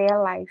happiness in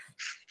their life.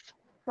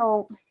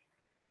 So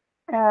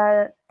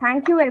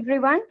thank you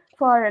everyone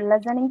for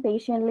listening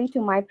patiently to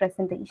my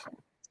presentation.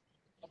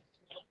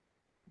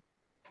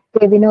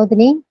 Okay,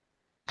 Vinodini.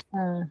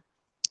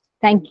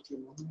 Thank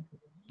you.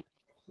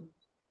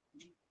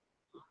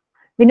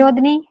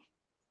 Vinodini?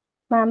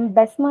 Ma'am,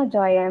 Besma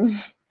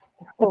Joyam.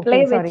 The Okay,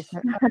 play sorry, which,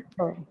 sir.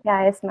 Oh,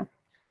 yeah, yes, ma'am.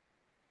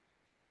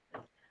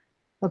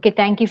 okay,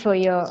 thank you for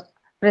your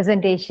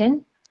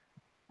presentation.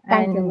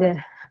 Thank you,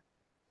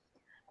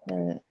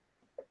 ma'am.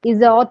 Is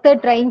the author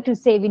trying to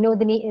say,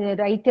 Vinodini,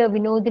 writer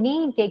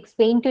Vinodini takes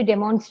pain to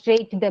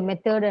demonstrate the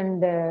method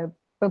and the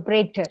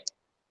preparator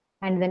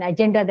and then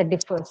agenda that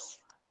differs?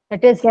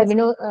 That is, Yes.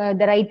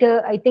 The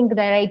writer, I think the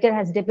writer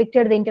has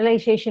depicted the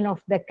internalization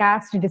of the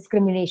caste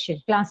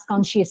discrimination, class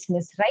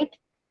consciousness, right?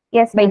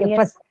 Yes, By ma'am. the Yes.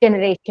 first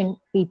generation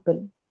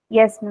people.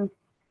 Yes, ma'am.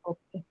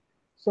 Okay.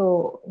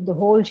 So the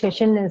whole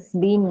session has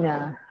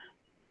been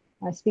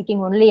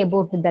speaking only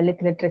about the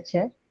Dalit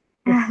literature.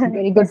 It's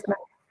very good. Yes, ma'am.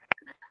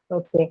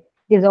 Okay.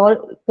 It is all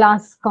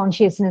class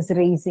consciousness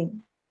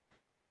raising.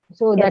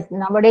 So Yes. that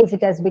nowadays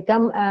it has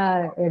become,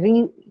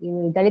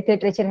 Dalit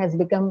literature has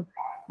become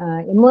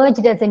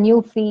emerged as a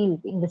new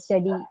field in the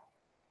study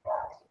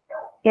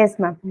Yes,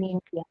 ma'am. in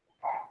India.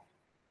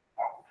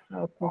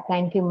 Okay,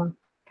 thank you, ma'am.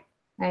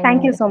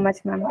 Thank you so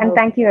much, ma'am. And okay.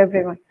 thank you,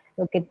 everyone.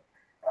 Okay.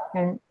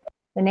 And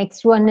the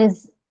next one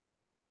is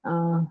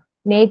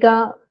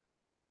Megha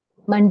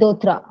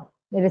Mandotra,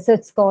 a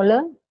research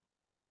scholar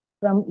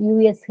from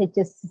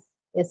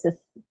USHSS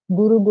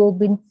Guru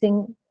Gobind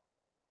Singh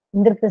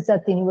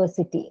Indraprasad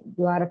University,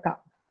 Dwarka.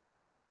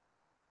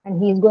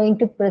 And he is going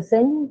to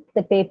present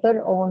the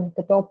paper on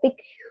the topic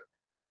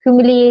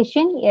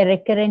Humiliation, a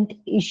recurrent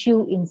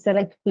issue in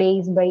select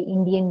plays by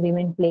Indian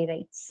women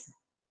playwrights.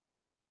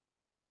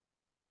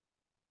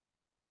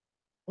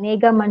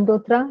 Megha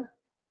Mandotra.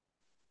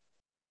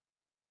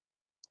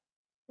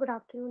 Good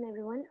afternoon,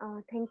 everyone.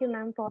 Thank you,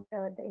 ma'am, for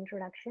the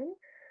introduction.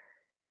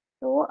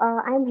 So,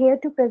 I am here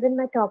to present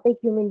my topic,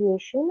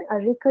 humiliation, a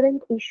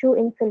recurrent issue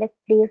in select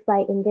plays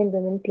by Indian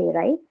women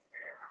playwrights.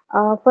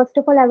 First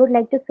of all, I would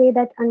like to say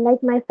that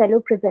unlike my fellow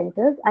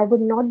presenters, I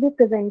would not be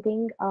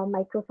presenting a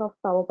Microsoft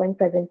PowerPoint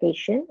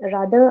presentation.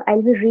 Rather,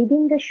 I'll be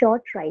reading the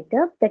short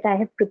write-up that I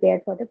have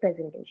prepared for the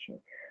presentation.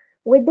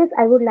 With this,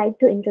 I would like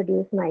to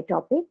introduce my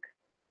topic.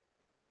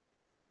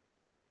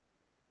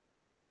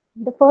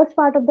 The first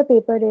part of the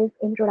paper is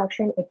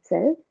introduction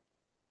itself,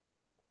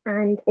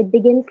 and it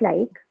begins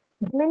like,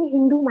 women in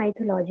Hindu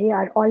mythology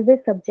are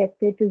always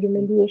subjected to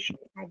humiliation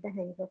at the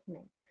hands of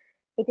men.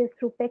 It is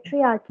through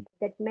patriarchy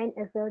that men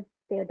assert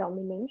their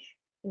dominance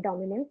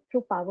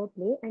through power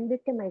play and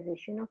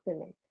victimization of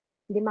women.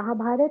 The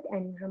Mahabharata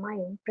and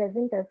Ramayana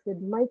present us with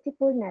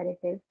multiple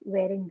narratives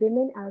wherein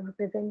women are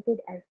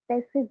represented as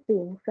passive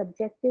beings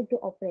subjected to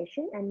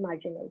oppression and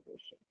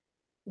marginalization.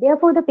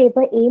 Therefore, the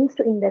paper aims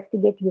to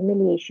investigate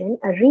humiliation,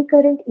 a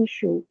recurrent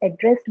issue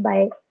addressed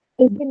by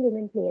Indian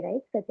women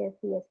playwrights such as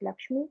C.S.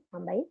 Lakshmi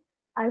Ambai,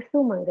 Arsu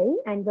Mangai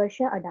and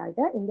Varsha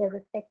Adalja in their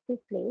respective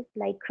plays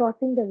like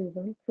Crossing the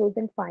River,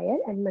 Frozen Fire,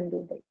 and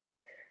Mandodari.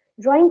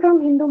 Drawing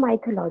from Hindu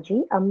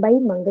mythology, Ambai,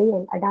 Mangai,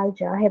 and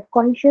Adalja have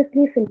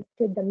consciously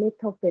selected the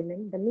myth of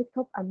women, the myth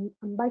of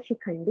Amba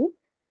Shikhandi,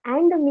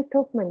 and the myth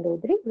of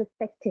Mandodari,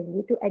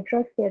 respectively, to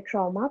address their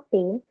trauma,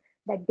 pain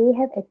that they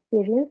have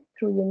experienced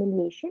through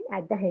humiliation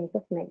at the hands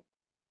of men.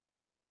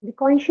 The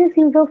conscious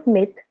use of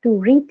myth to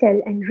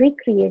retell and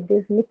recreate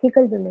these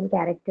mythical women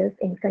characters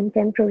in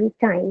contemporary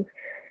times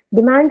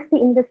demands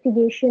the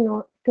investigation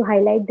to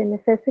highlight the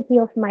necessity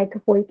of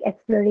mythopoeic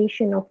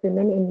exploration of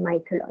women in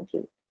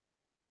mythology.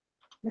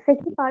 The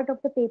second part of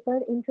the paper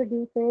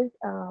introduces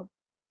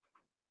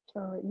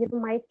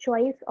my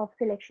choice of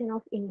selection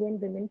of Indian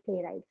women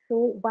playwrights.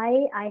 So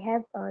why I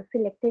have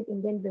selected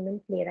Indian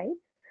women playwrights?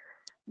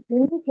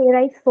 Women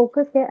playwrights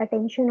focus their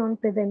attention on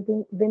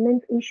presenting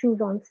women's issues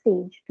on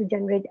stage to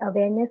generate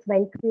awareness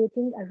while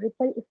creating a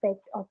ripple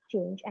effect of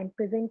change and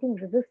presenting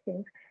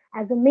resistance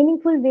as a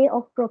meaningful way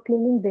of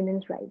proclaiming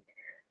women's rights.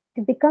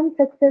 To become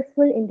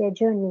successful in their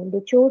journey,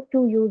 they chose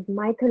to use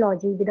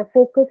mythology with a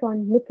focus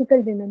on mythical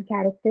women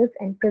characters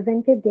and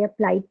presented their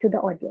plight to the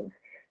audience.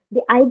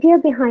 The idea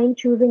behind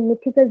choosing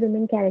mythical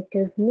women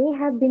characters may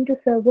have been to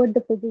subvert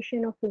the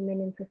position of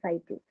women in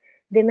society.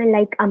 Women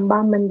like Amba,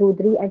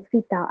 Mandodari, and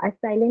Sita are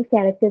silent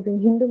characters in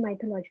Hindu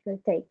mythological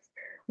texts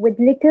with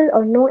little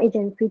or no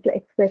agency to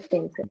express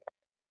themselves.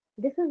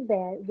 This is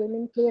where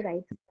women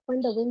playwrights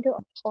open the window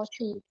of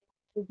opportunity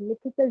with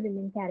mythical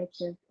women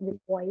characters with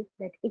voice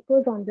that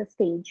echoes on the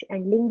stage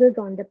and lingers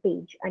on the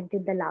page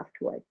until the last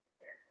word.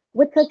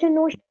 With such a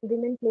notion,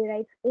 women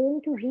playwrights aim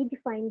to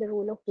redefine the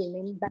role of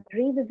women by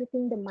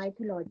revisiting the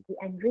mythology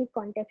and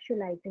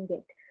recontextualizing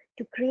it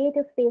to create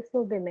a space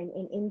for women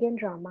in Indian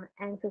drama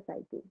and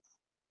society.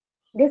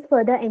 This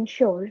further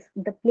ensures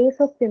the place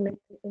of women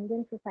in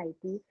Indian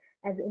society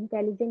as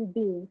intelligent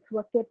beings who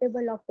are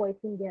capable of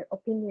voicing their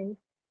opinions,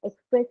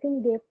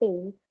 expressing their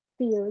pains,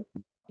 fears,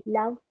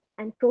 love,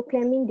 and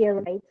proclaiming their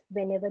rights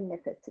whenever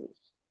necessary.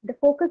 The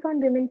focus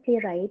on women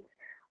playwrights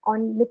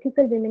on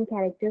mythical women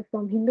characters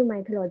from Hindu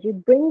mythology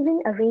brings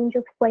in a range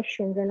of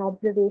questions and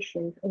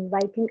observations,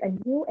 inviting a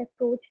new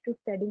approach to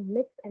studying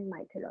myths and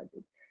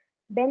mythology.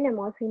 Ben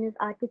Amos, in his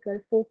article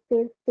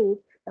Folktales,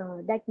 states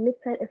that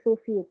myths are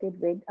associated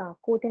with,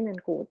 quote and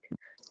unquote,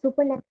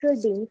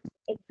 supernatural beings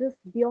exist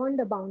beyond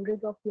the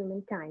boundaries of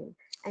human time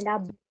and are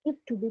believed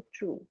to be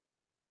true.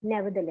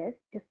 Nevertheless,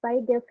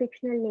 despite their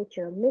fictional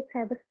nature, myths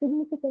have a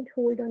significant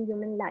hold on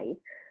human life,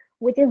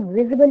 which is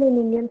visible in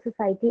Indian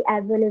society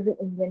as well as in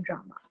Indian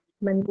drama.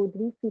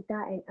 Mandodari,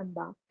 Sita, and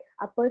Amba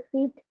are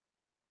perceived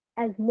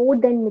as more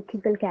than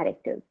mythical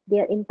characters.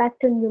 Their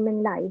impact on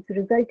human lives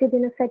resulted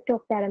in a set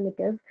of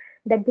parameters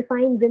that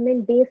define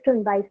women based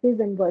on vices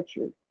and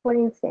virtues. For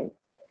instance,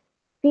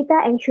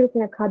 Sita and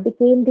Shurpanakha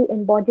became the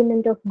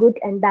embodiment of good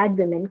and bad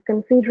women,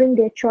 considering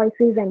their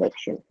choices and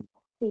actions.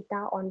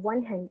 Sita, on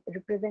one hand,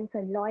 represents a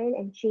loyal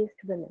and chaste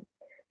woman,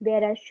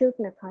 whereas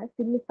Shurpanakha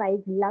signifies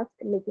lust,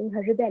 making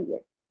her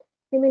rebellious.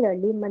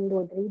 Similarly,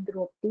 Mandodari,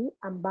 Draupadi,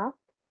 Amba,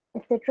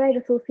 etc. are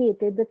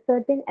associated with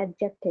certain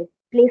adjectives,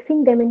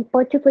 placing them in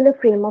particular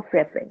frame of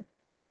reference.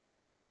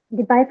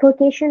 The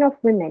bifurcation of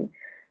women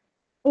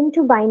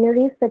into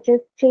binaries such as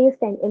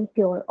chaste and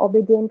impure,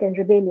 obedient and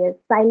rebellious,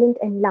 silent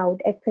and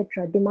loud,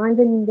 etc., demands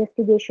an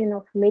investigation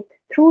of myth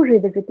through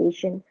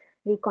revisitation,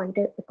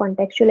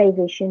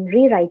 recontextualization,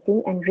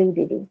 rewriting, and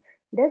rereading.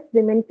 Thus,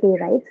 women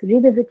playwrights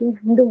revisiting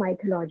Hindu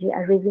mythology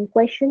are raising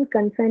questions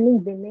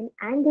concerning women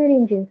and their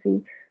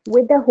agency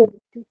with the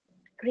hope to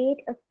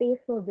create a space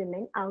for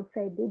women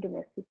outside the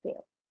domestic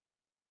sphere.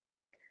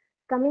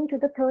 Coming to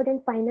the third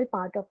and final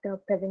part of the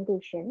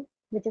presentation,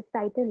 which is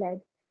titled as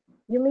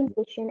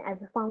Humiliation as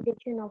a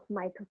Foundation of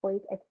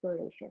Mythopoeic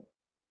Exploration.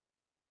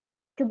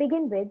 To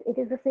begin with, it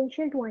is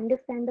essential to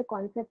understand the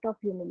concept of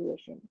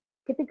humiliation.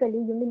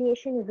 Typically,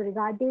 humiliation is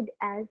regarded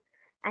as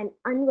an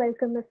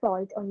unwelcome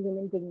assault on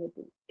human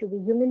dignity. To be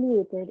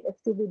humiliated is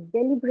to be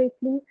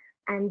deliberately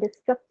and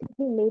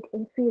destructively made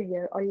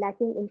inferior or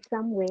lacking in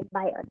some way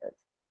by others.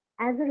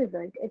 As a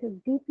result, it is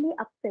deeply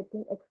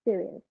upsetting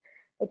experience.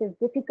 It is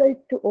difficult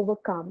to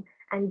overcome,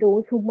 and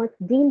those who must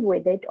deal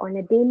with it on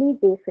a daily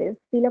basis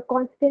feel a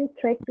constant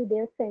threat to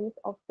their sense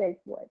of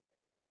self-worth.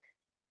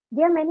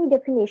 There are many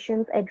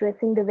definitions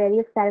addressing the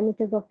various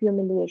parameters of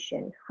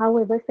humiliation.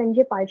 However,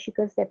 Sanjay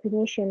Palshikar's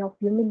definition of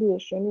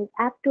humiliation is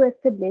apt to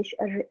establish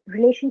a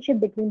relationship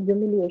between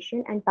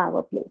humiliation and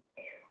power play.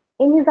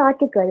 In his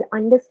article,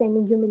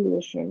 Understanding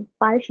Humiliation,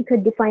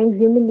 Palshikar defines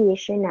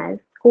humiliation as,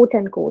 quote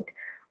unquote,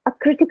 a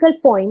critical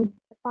point in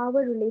the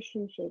power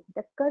relationship,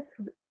 the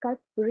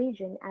cusp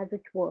region, as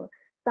it were,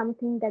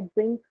 something that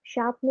brings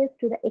sharpness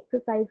to the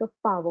exercise of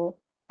power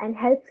and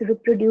helps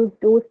reproduce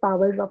those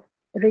powers of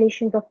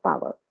relations of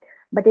power.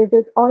 But it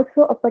is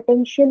also a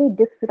potentially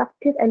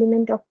disruptive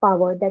element of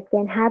power that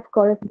can have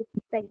corrosive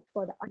effects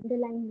for the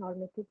underlying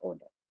normative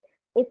order.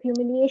 If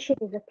humiliation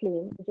is a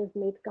claim which is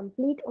made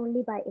complete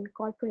only by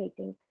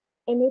incorporating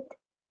in it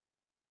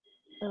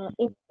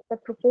in the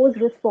proposed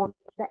response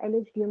the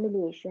alleged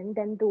humiliation,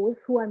 then those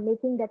who are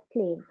making that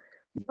claim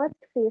must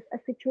face a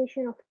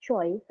situation of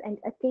choice and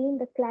attain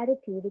the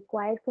clarity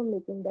required for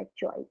making that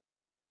choice.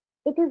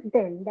 It is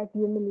then that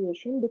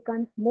humiliation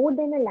becomes more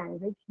than a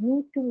language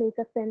used to make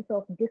a sense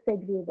of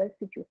disagreeable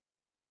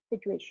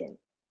situation.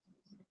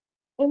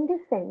 In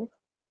this sense,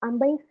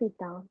 Ambai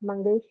Sita,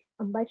 Mangesh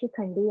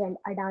Ambachikhandi, and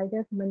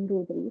Adaljas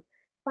Mandodri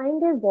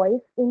find their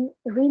voice in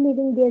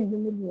reliving their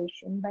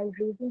humiliation by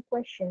raising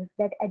questions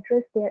that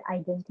address their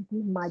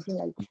identity,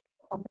 marginalization,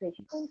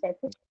 oppression, and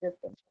passive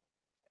resistance.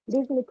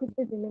 These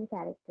mythical women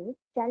characters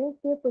challenge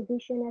their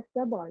position as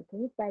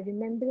subalterns by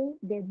remembering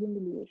their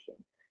humiliation.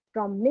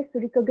 From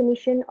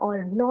misrecognition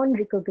or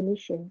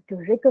non-recognition to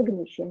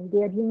recognition,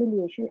 their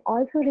humiliation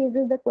also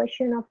raises the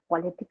question of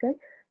political,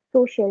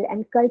 social,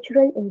 and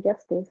cultural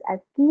injustice as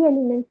key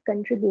elements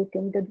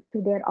contributing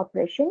to their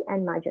oppression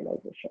and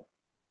marginalization.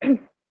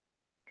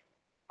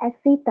 As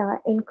Sita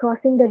in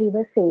Crossing the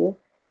River says,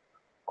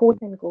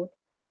 quote unquote,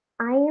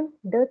 I am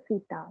the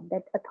Sita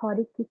that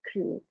authority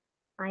creates.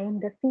 I am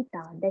the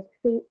Sita that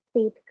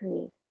fate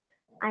creates.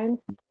 I am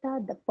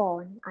Sita the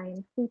pawn. I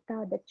am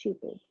Sita the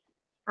cheated.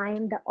 I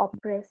am the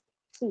oppressed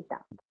Sita.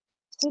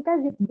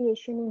 Sita's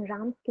humiliation in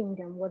Ram's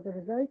kingdom was a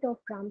result of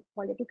Ram's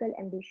political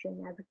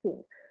ambition as a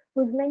king,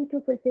 who was meant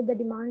to fulfill the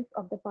demands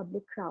of the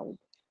public,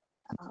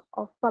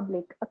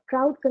 a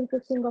crowd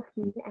consisting of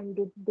men and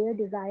their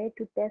desire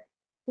to test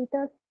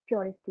Sita's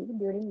purity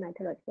during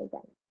mythological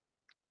times.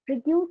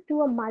 Reduced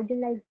to a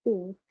marginalized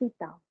being,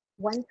 Sita,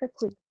 once a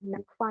queen,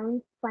 now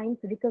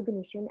finds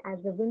recognition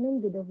as a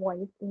woman with a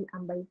voice in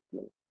Ambai's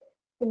play.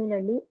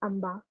 Similarly,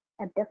 Amba,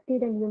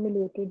 abducted and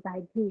humiliated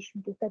by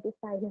Bhishma to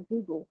satisfy his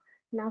ego,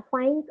 now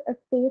finds a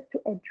space to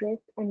address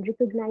and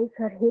recognize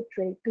her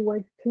hatred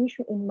towards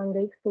Bhishma in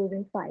Mangai's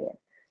frozen fire.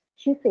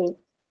 She says,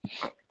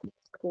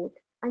 quote,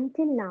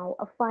 until now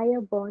a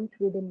fire burnt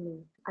within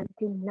me.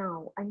 Until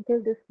now,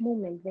 until this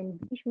moment when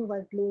Bhishma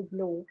was laid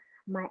low,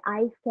 my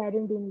eyes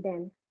carried in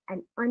them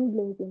an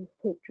unblinking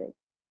hatred.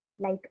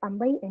 Like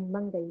Ambai and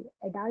Mangai,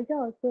 Adalja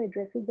also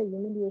addresses the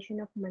humiliation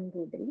of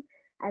Mandodri,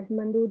 as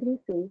Mandodri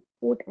says,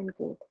 quote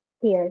unquote,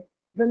 here,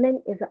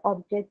 woman is an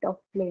object of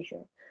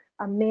pleasure,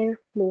 a mere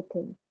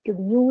plaything, to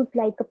be used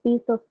like a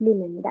piece of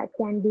linen that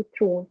can be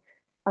thrown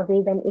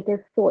away when it is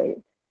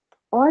soiled.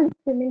 All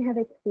women have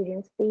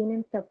experienced pain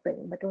and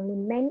suffering, but only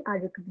men are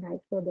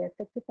recognized for their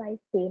sacrifice,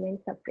 pain, and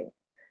suffering.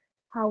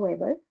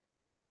 However,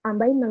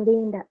 Ambai,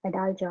 Mangai, and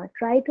Adalja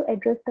try to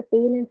address the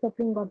pain and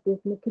suffering of these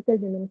mythical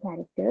women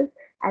characters,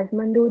 as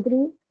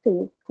Mandodri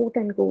says, quote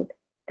unquote,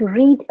 to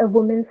read a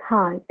woman's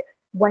heart,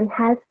 one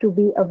has to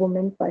be a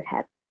woman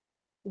perhaps.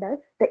 Thus,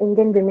 the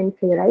Indian women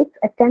playwrights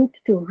attempt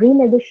to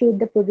renegotiate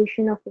the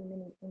position of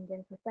women in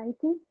Indian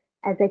society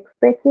as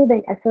expressive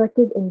and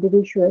assertive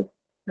individuals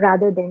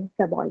rather than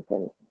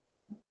subalterns.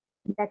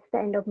 That's the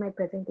end of my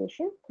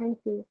presentation. Thank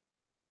you.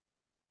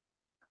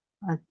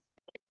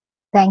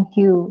 Thank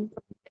you,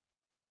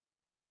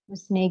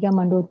 Ms. Nega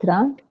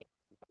Mandotra.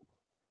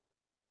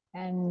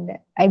 And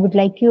I would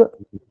like to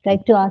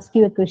ask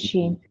you a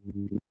question.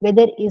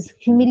 Whether is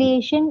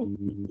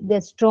humiliation the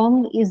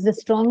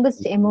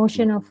strongest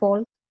emotion of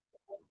all?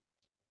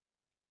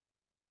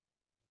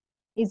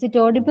 Is it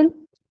audible?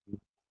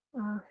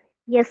 Uh,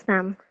 yes,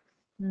 ma'am.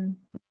 Hmm.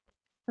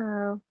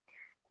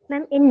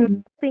 Ma'am, in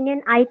my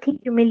opinion, I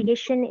think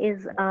humiliation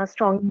is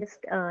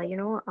strongest,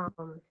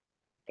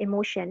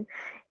 emotion.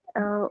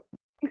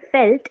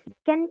 Felt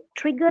can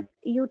trigger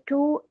you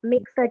to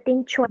make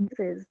certain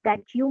choices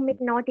that you may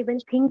not even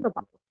think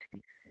about.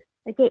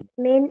 Okay,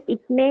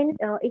 it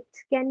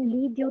can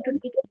lead you to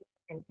take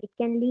action. It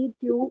can lead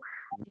you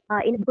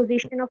in a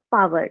position of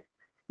power.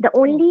 I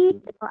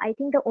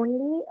think the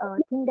only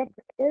thing that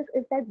matters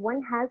is that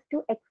one has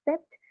to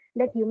accept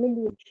that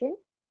humiliation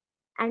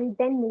and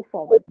then move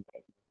forward.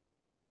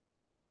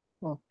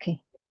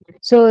 Okay.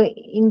 So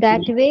in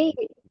that way,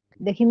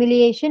 the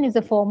humiliation is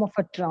a form of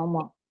a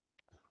trauma.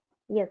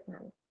 Yes,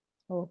 ma'am.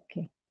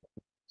 Okay.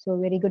 So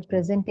very good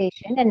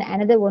presentation. And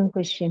another one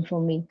question for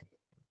me.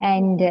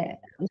 And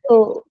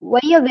so why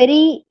you're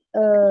very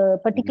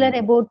particular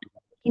about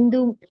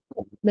Hindu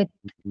myth?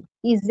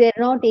 Is there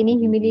not any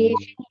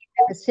humiliation in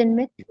the Western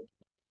myth?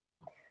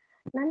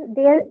 Ma'am,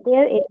 there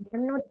is.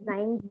 I'm not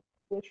denying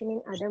humiliation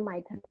in other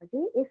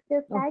mythology. It's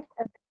just that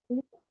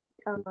the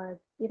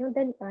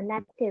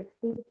narratives,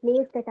 the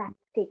plays that I have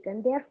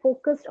taken, they are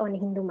focused on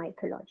Hindu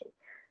mythology.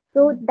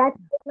 So that's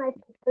why my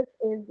focus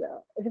is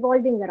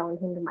revolving around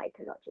Hindu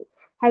mythology.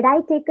 Had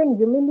I taken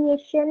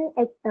humiliation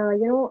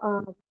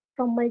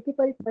from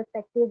multiple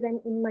perspectives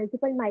and in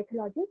multiple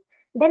mythologies,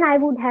 then I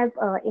would have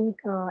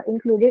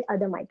included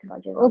other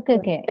mythologies. Okay,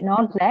 okay,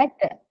 not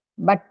that,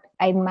 but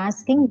I'm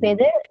asking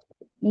whether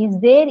is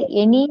there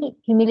any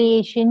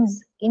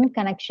humiliations in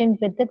connection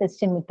with the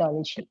Western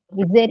mythology?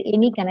 Is there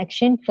any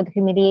connection for the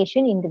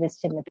humiliation in the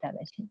Western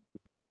mythology?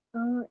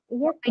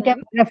 Yes, It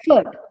ma'am. have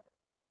referred,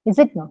 is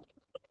it not?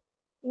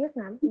 Yes,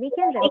 ma'am. We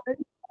can refer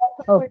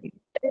Okay,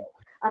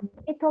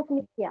 myth of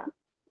Nitya,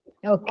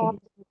 okay, or for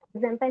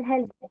example,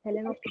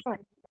 Helen of Troy.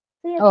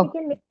 So yes, we okay,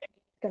 can make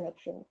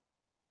connection.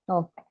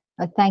 okay.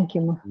 Thank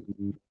you, Ma.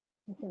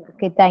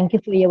 Okay, thank you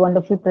for your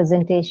wonderful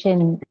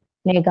presentation,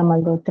 Megha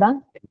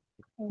Malhotra.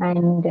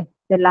 And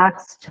the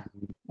last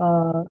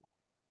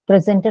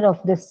presenter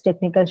of this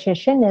technical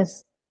session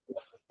is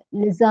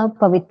Lisa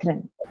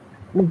Pavitran.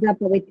 Lisa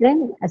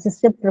Pavitran,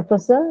 Assistant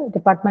Professor,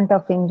 Department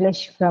of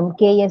English from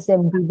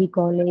KSMDB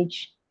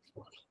College,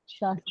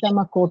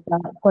 Shastamakota,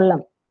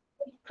 Kollam,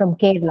 from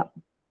Kerala.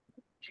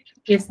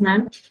 Yes,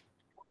 ma'am.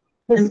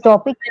 His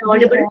topic Am I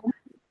audible?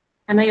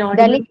 Am I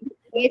audible?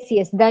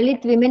 Dalit,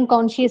 Dalit women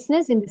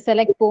consciousness in the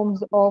select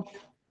poems of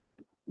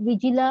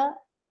Vigila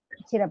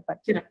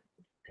Chirappat.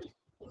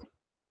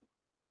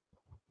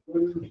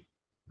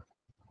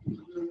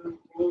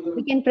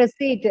 We can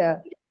proceed,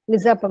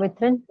 Lisa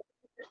Pavitran.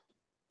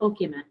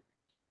 Okay, ma'am.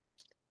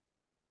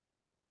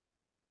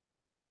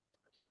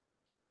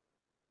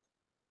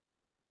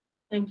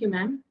 Thank you,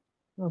 ma'am.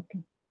 Okay.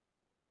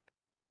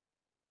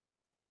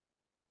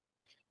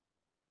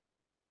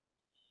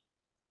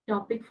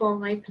 Topic for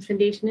my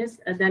presentation is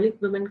Dalit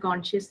women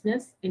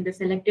consciousness in the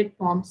selected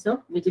forms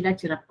of Vigila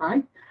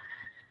Chirappat.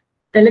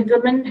 Dalit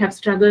women have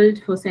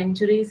struggled for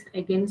centuries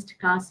against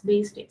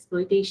caste-based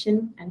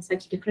exploitation and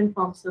such different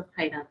forms of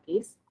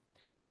hierarchies.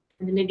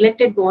 And the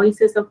neglected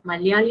voices of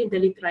Malayali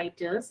Dalit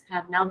writers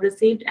have now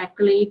received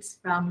accolades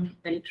from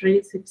the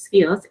literary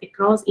spheres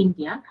across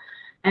India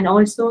and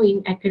also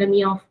in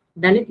Academy of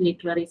Dalit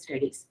Literary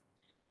Studies.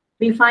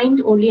 We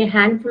find only a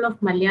handful of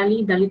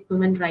Malayali Dalit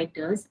women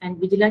writers, and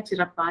Vigila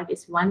Chirappat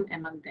is one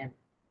among them.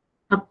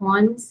 Her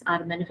poems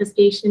are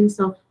manifestations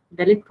of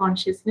Dalit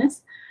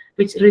consciousness,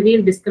 which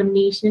reveal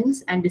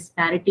discriminations and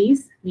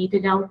disparities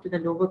meted out to the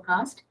lower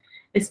caste,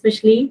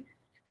 especially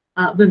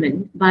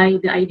women, by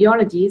the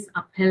ideologies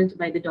upheld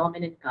by the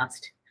dominant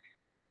caste.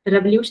 The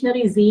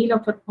revolutionary zeal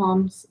of her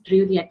poems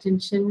drew the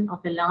attention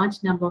of a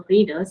large number of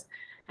readers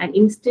and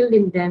instilled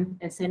in them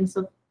a sense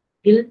of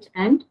guilt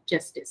and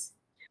justice.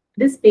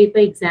 This paper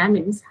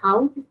examines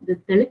how the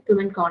Dalit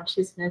women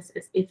consciousness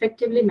is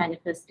effectively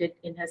manifested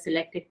in her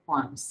selected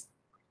poems.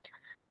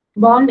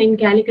 Born in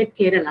Calicut,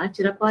 Kerala,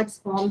 Chirappat's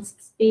poems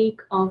speak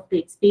of the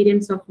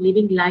experience of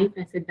living life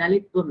as a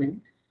Dalit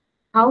woman,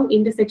 how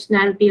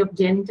intersectionality of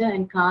gender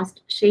and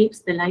caste shapes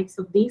the lives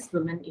of these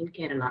women in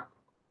Kerala.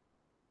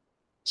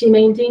 She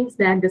maintains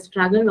that the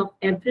struggle of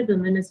every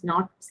woman is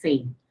not the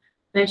same,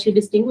 where she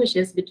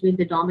distinguishes between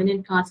the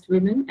dominant caste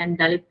women and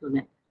Dalit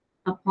women.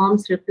 Her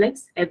poems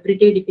reflects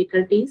everyday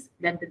difficulties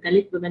that the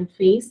Dalit women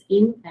face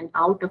in and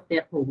out of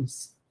their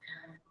homes.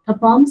 Her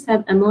poems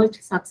have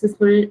emerged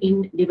successful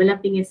in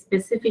developing a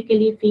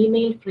specifically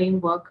female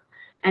framework,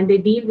 and they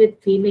deal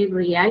with female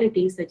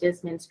realities such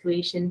as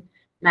menstruation,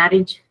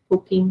 marriage,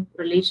 cooking,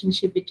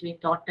 relationship between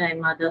daughter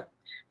and mother,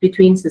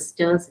 between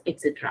sisters,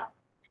 etc.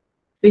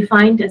 We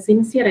find a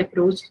sincere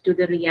approach to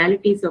the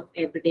realities of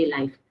everyday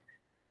life.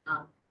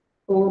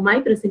 For my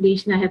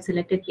presentation, I have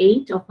selected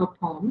 8 of her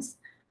poems,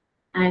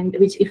 and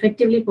which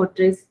effectively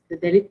portrays the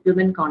Dalit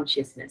women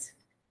consciousness.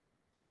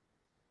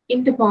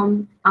 In the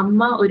poem,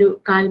 Amma Oru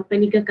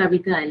Kalpanika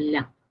Kavita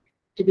Alla,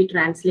 to be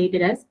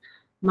translated as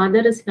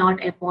Mother is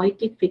not a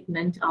poetic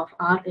figment of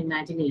our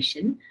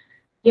imagination.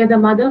 Here, the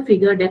mother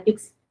figure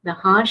depicts the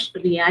harsh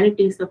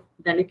realities of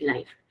Dalit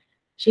life.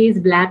 She is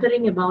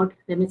blabbering about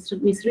the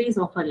miseries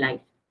of her life.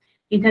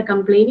 In her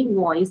complaining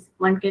voice,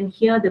 one can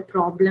hear the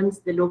problems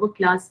the lower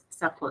class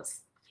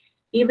suffers.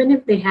 Even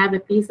if they have a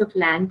piece of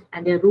land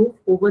and a roof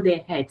over their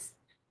heads,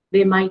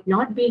 they might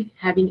not be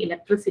having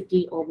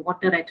electricity or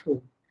water at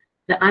home.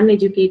 The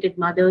uneducated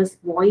mother's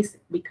voice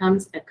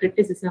becomes a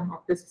criticism of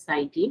the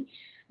society.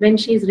 When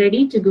she is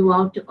ready to go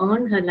out to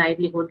earn her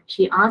livelihood,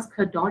 she asks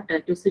her daughter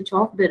to switch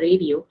off the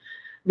radio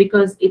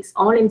because it's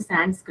all in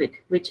Sanskrit,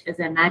 which is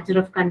a matter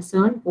of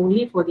concern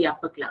only for the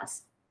upper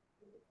class.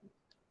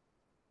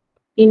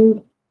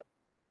 In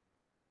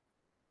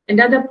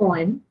another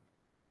poem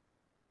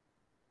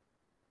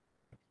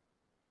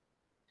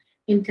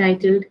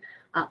entitled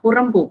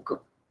Purambokku,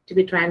 to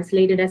be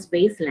translated as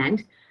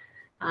Wasteland,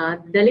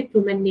 Dalit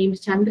woman named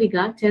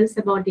Chandrika tells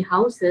about the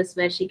houses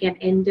where she can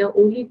enter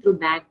only through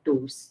back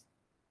doors.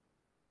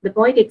 The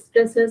poet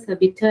expresses her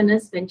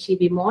bitterness when she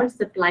bemoans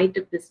the plight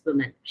of this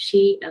woman.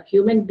 She, a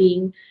human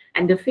being,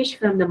 and the fish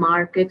from the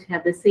market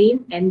have the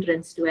same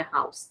entrance to a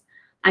house.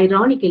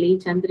 Ironically,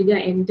 Chandrika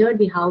entered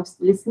the house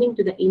listening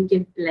to the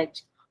Indian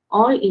pledge,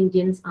 all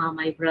Indians are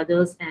my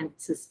brothers and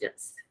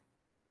sisters.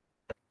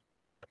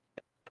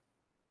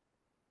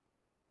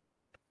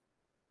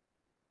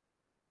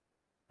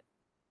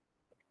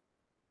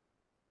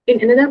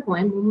 In another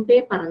poem,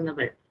 Mumbe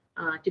Parannaval,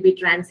 to be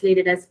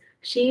translated as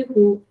She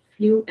Who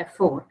Flew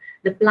Afore,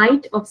 the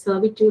plight of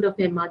servitude of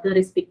a mother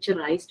is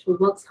picturized who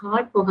works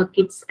hard for her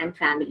kids and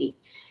family.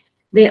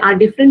 They are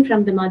different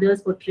from the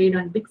mothers portrayed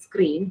on big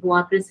screen who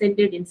are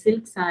presented in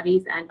silk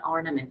saris and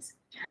ornaments.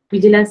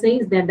 Vigila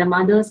says that the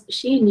mothers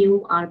she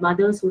knew are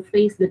mothers who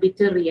face the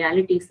bitter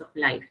realities of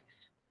life.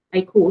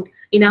 I quote,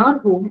 "In our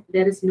home,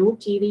 there is no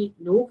TV,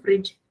 no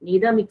fridge,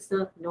 neither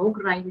mixer, no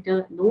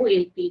grinder, no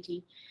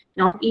LPG,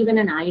 not even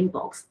an iron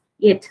box.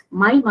 Yet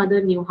my mother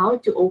knew how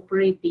to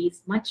operate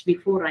these much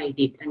before I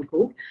did,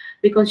 unquote,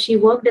 because she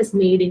worked as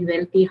maid in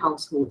wealthy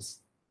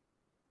households.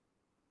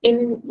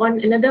 In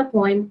another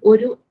poem,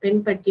 Oru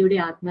Penpattiude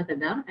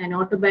Atmakatha, an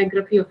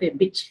autobiography of a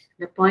bitch,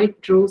 the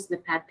poet draws the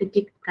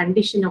pathetic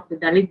condition of the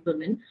Dalit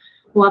women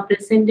who are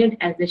presented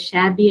as the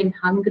shabby and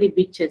hungry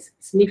bitches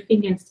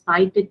sniffing and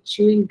spitted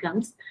chewing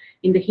gums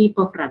in the heap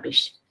of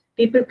rubbish.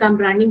 People come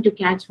running to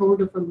catch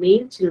hold of the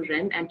male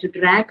children and to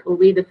drag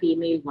away the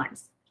female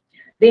ones.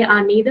 They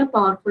are neither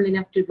powerful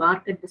enough to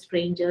bark at the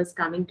strangers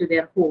coming to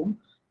their home,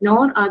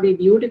 nor are they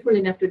beautiful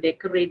enough to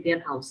decorate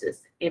their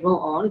houses.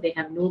 Above all, they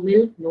have no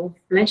milk, no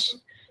flesh,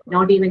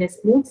 not even a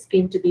smooth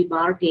skin to be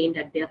bargained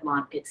at their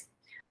markets.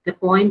 The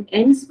poem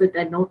ends with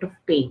a note of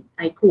pain.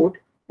 I quote,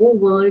 O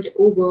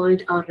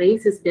world, our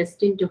race is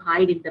destined to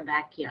hide in the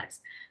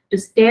backyards, to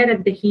stare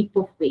at the heap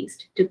of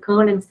waste, to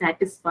curl and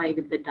satisfy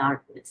with the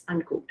darkness,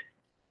 unquote.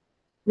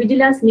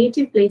 Vigila's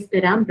native place,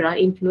 Perambra,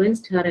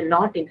 influenced her a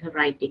lot in her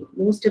writing.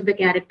 Most of the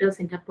characters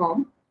in her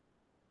poem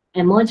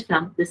emerge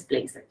from this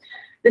place.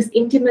 This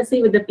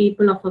intimacy with the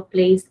people of a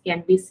place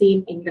can be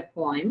seen in the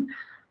poem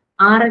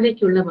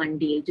Aaralekkulla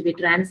Vandiyil, to be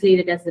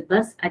translated as the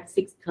bus at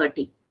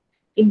 6:30.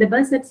 In the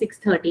bus at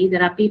 6:30,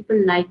 there are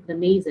people like the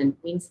mason,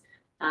 means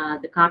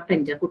the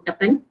carpenter,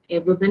 Kuttappan, a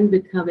woman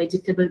with her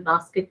vegetable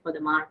basket for the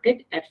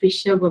market, a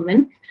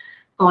fisherwoman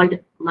called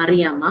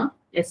Mariamma,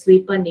 a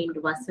sweeper named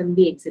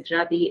Vasanthi,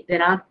 etc.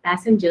 There are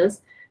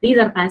passengers. These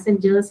are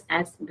passengers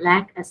as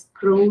black as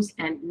crows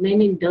and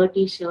men in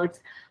dirty shirts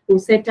who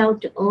set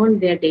out to earn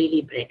their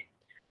daily bread.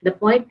 The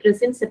poet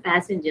presents the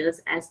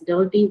passengers as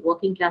dirty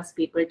working class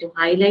people to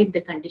highlight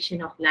the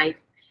condition of life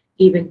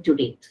even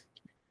today.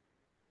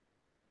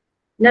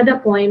 Another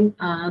poem,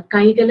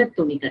 Kaigala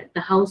Tunigal,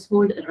 the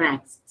household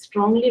rags,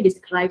 strongly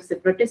describes the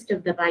protest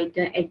of the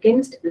writer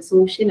against the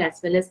social as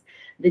well as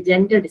the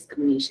gender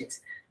discriminations.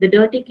 The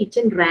dirty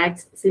kitchen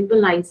rags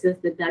symbolizes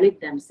the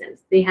Dalit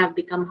themselves. They have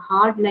become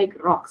hard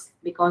like rocks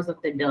because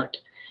of the dirt.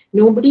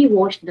 Nobody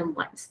washed them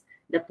once.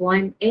 The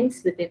poem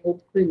ends with a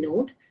hopeful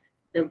note.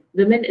 The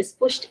woman is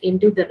pushed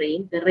into the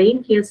rain. The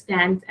rain here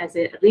stands as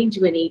a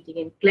rejuvenating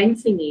and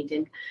cleansing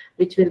agent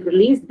which will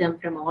release them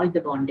from all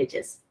the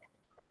bondages.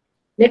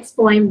 Next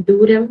poem,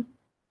 Duram,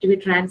 to be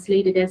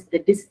translated as the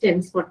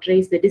distance,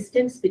 portrays the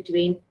distance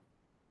between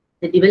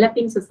the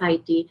developing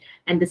society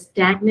and the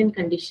stagnant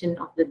condition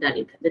of the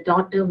Dalit. The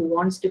daughter who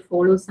wants to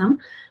follow some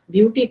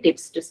beauty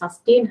tips to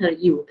sustain her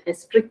youth is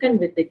stricken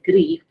with the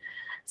grief,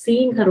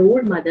 seeing her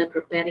old mother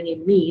preparing a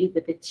meal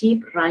with the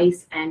cheap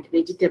rice and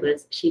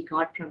vegetables she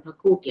got from her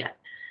courtyard.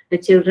 The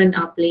children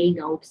are playing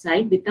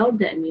outside without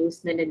the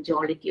amusement and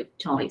jollity of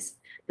toys.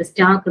 The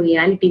stark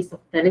realities of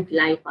Dalit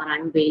life are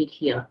unveiled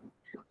here.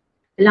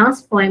 The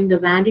last poem, the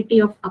vanity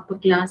of upper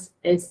class,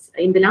 is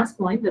blatantly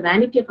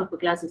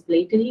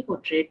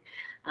portrayed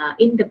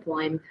in the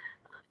poem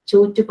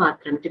Chotu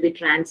Patram, to be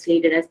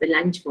translated as the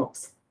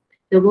lunchbox.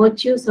 The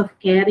virtues of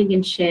caring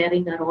and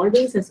sharing are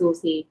always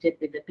associated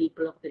with the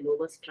people of the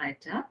lower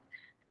strata.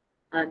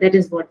 That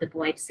is what the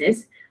poet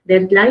says.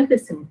 Their life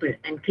is simple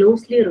and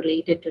closely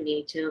related to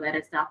nature,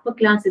 whereas the upper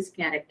class is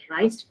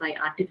characterized by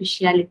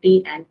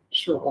artificiality and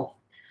show off.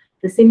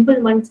 The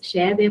simple ones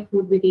share their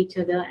food with each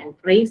other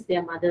and praise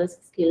their mother's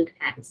skilled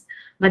hands.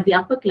 But the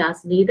upper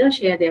class neither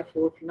share their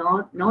food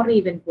nor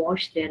even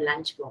wash their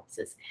lunch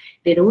boxes.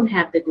 They don't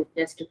have the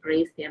goodness to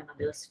praise their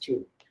mother's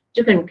too.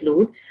 To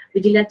conclude,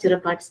 Vigila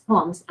Chirapat's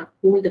poems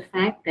uphold the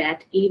fact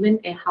that even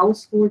a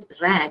household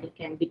rag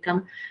can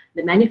become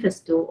the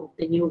manifesto of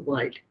the new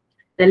world.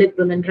 Dalit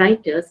women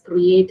writers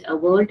create a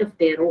world of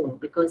their own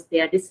because they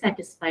are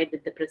dissatisfied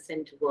with the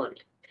present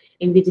world.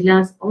 In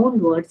Vigila's own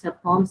words, her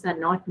poems are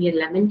not mere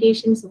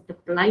lamentations of the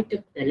plight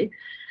of Dalit,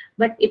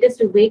 but it is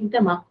to wake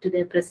them up to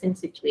their present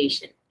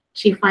situation.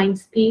 She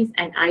finds peace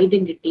and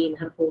identity in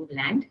her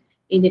homeland,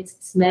 in its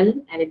smell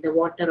and in the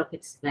water of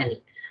its well.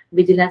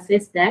 Vigila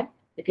says that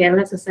the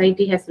Kerala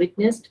society has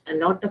witnessed a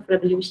lot of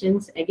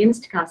revolutions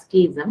against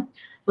casteism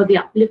for the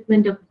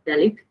upliftment of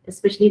Dalit,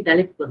 especially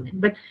Dalit women.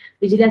 But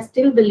Vigila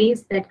still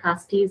believes that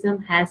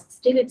casteism has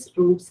still its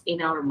roots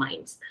in our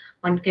minds.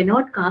 One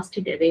cannot cast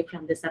it away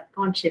from the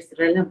subconscious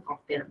realm of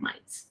their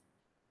minds.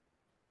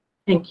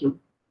 Thank you.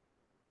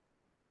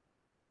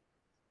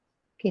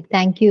 Okay,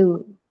 thank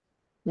you,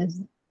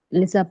 Ms.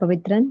 Lisa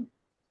Pavitran.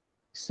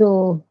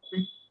 So,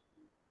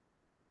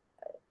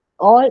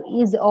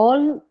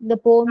 all the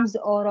poems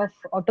are of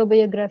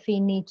autobiography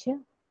in nature?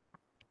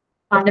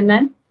 Pardon,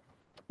 ma'am?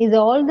 Is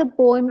all the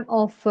poem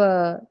of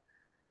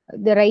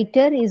the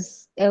writer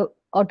is a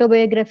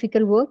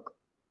autobiographical work?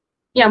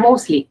 Yeah,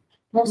 mostly.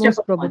 Most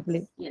probably.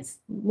 Poems. Yes.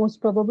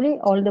 Most probably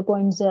all the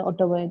poems are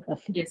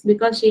autobiography. Yes,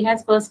 because she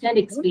has first-hand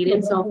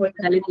experience of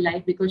Dalit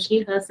life because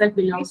she herself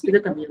belongs to the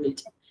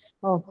community.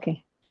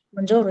 Okay.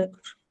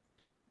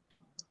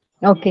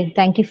 Okay,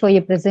 thank you for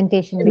your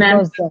presentation,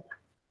 because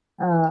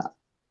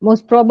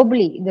most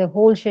probably the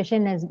whole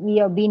session, as we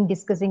have been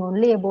discussing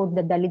only about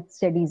the Dalit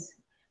studies,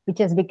 which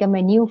has become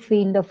a new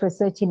field of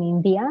research in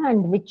India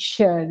and which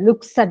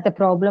looks at the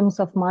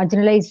problems of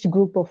marginalized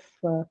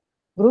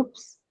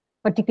groups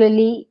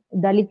particularly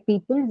Dalit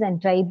peoples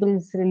and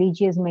tribals,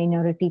 religious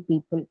minority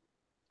people.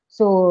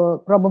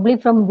 So probably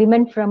from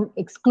women from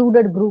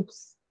excluded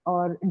groups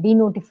or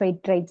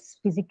denotified tribes,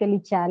 physically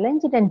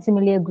challenged, and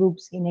similar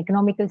groups in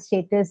economical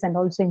status and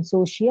also in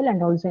social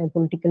and also in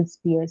political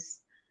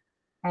spheres.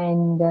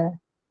 And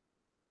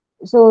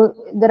so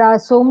there are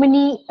so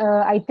many,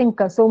 I think,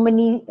 so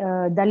many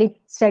Dalit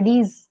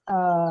studies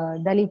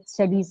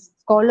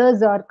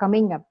scholars are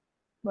coming up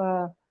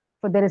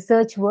for the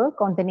research work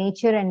on the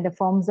nature and the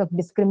forms of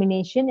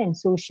discrimination and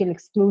social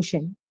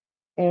exclusion,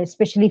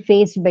 especially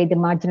faced by the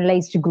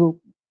marginalized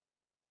group.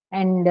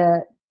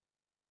 And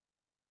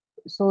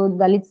so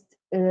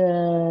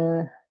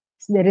the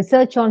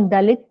research on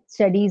Dalit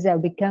studies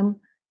have become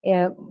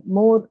a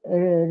more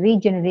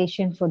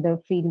regeneration for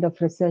the field of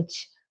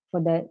research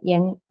for the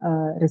young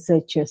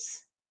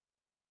researchers.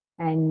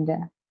 And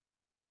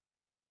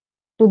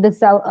to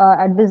this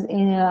at this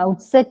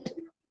outset,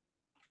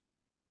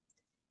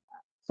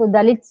 so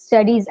Dalit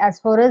studies, as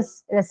far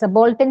as the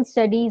Subaltern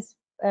Studies,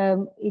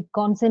 it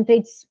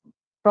concentrates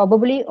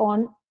probably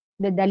on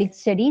the Dalit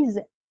studies,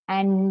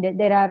 and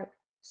there are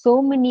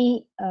so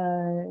many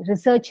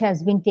research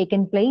has been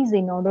taking place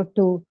in order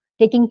to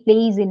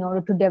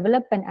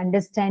develop an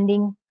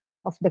understanding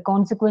of the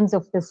consequence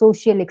of the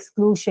social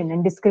exclusion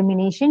and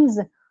discriminations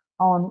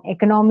on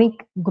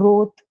economic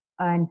growth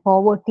and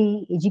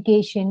poverty,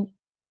 education,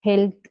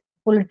 health,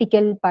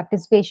 political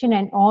participation,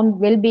 and on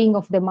well-being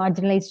of the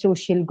marginalized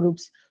social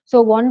groups.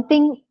 So one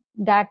thing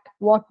that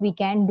what we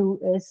can do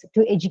is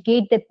to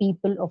educate the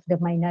people of the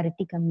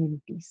minority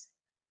communities.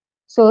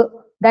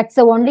 So that's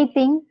the only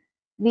thing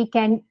we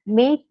can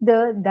make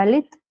the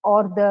Dalit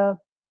or the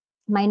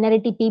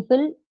minority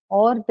people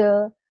or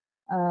the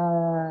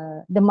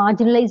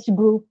marginalized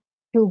group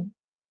to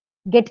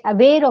get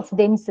aware of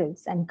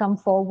themselves and come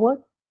forward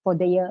for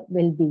their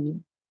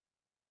well-being.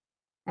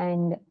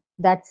 And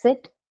that's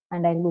it.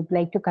 And I would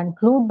like to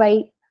conclude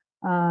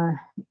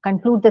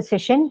the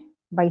session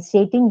by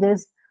stating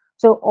this.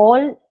 So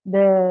all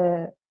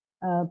the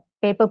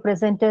paper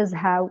presenters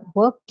have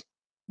worked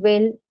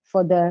well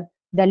for the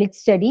Dalit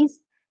studies,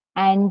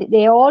 and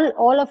they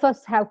all of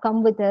us have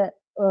come with a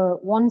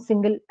one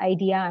single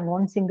idea and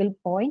one single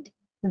point,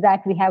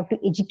 that we have to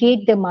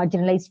educate the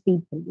marginalized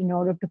people in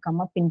order to come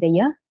up in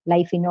their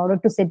life, in order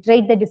to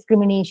separate the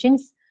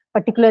discriminations,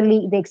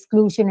 particularly the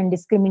exclusion and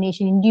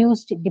discrimination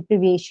induced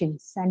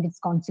deprivations and its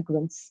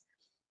consequence.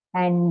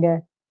 And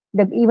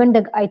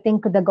I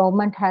think the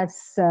government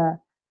has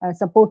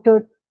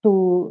supported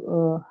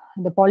to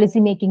the policy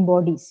making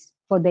bodies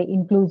for the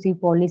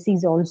inclusive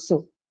policies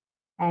also.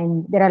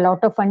 And there are a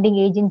lot of funding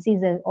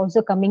agencies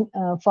also coming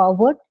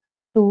forward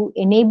to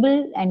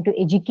enable and to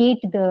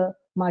educate the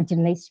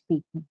marginalized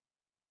people.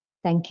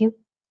 Thank you.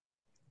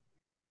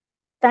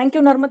 Thank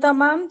you, Narmata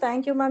ma'am.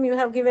 Thank you, ma'am. You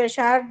have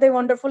shared the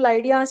wonderful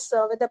ideas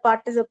with the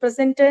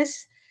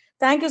presenters.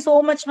 Thank you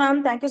so much,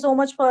 ma'am. Thank you so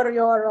much for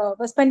your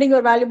spending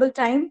your valuable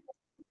time.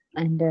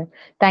 And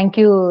thank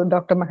you,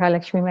 Dr.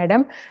 Mahalakshmi,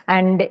 madam.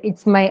 And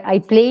I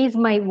place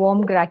my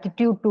warm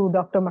gratitude to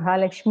Dr.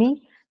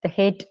 Mahalakshmi, the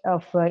head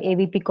of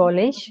AVP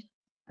College,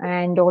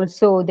 and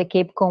also the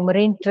Cape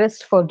Comorin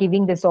Trust for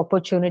giving this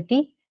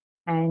opportunity.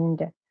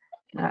 And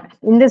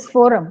in this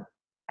forum,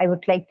 I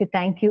would like to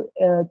thank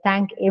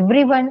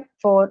everyone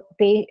for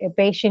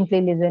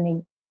patiently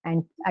listening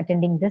and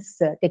attending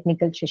this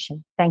technical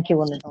session. Thank you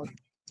all and all.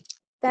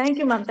 Thank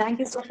you, ma'am. Thank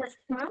you so much,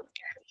 ma'am.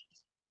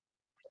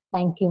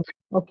 Thank you.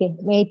 Okay,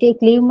 may I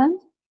take leave, ma'am?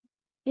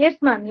 Yes,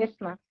 ma'am. Yes,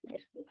 ma'am.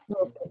 Yes.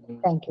 Okay,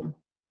 thank you.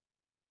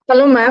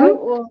 Hello, ma'am.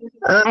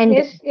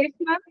 Yes,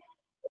 ma'am.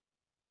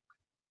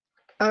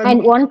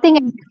 And one thing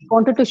I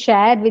wanted to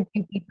share with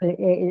you people,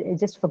 I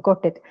just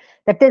forgot it.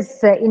 That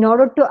is, in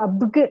order to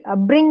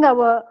upbring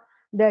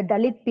the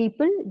Dalit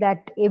people,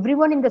 that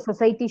everyone in the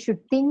society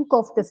should think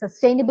of the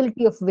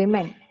sustainability of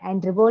women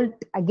and revolt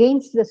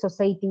against the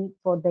society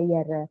for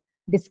their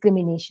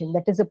discrimination.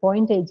 That is a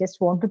point I just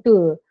wanted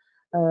to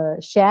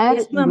share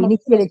Yes, in ma'am, the of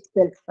initial course.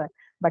 itself,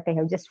 but I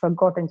have just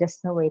forgotten.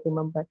 Just now I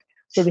remembered.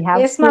 So we have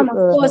Yes, to. ma'am. Of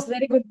course,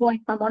 very good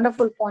point, ma'am.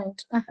 Wonderful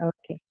point.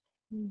 Okay.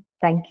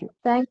 Thank you.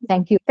 Thank you.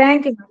 Thank you.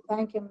 Thank you, ma'am.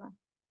 Thank you, ma'am.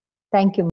 Thank you.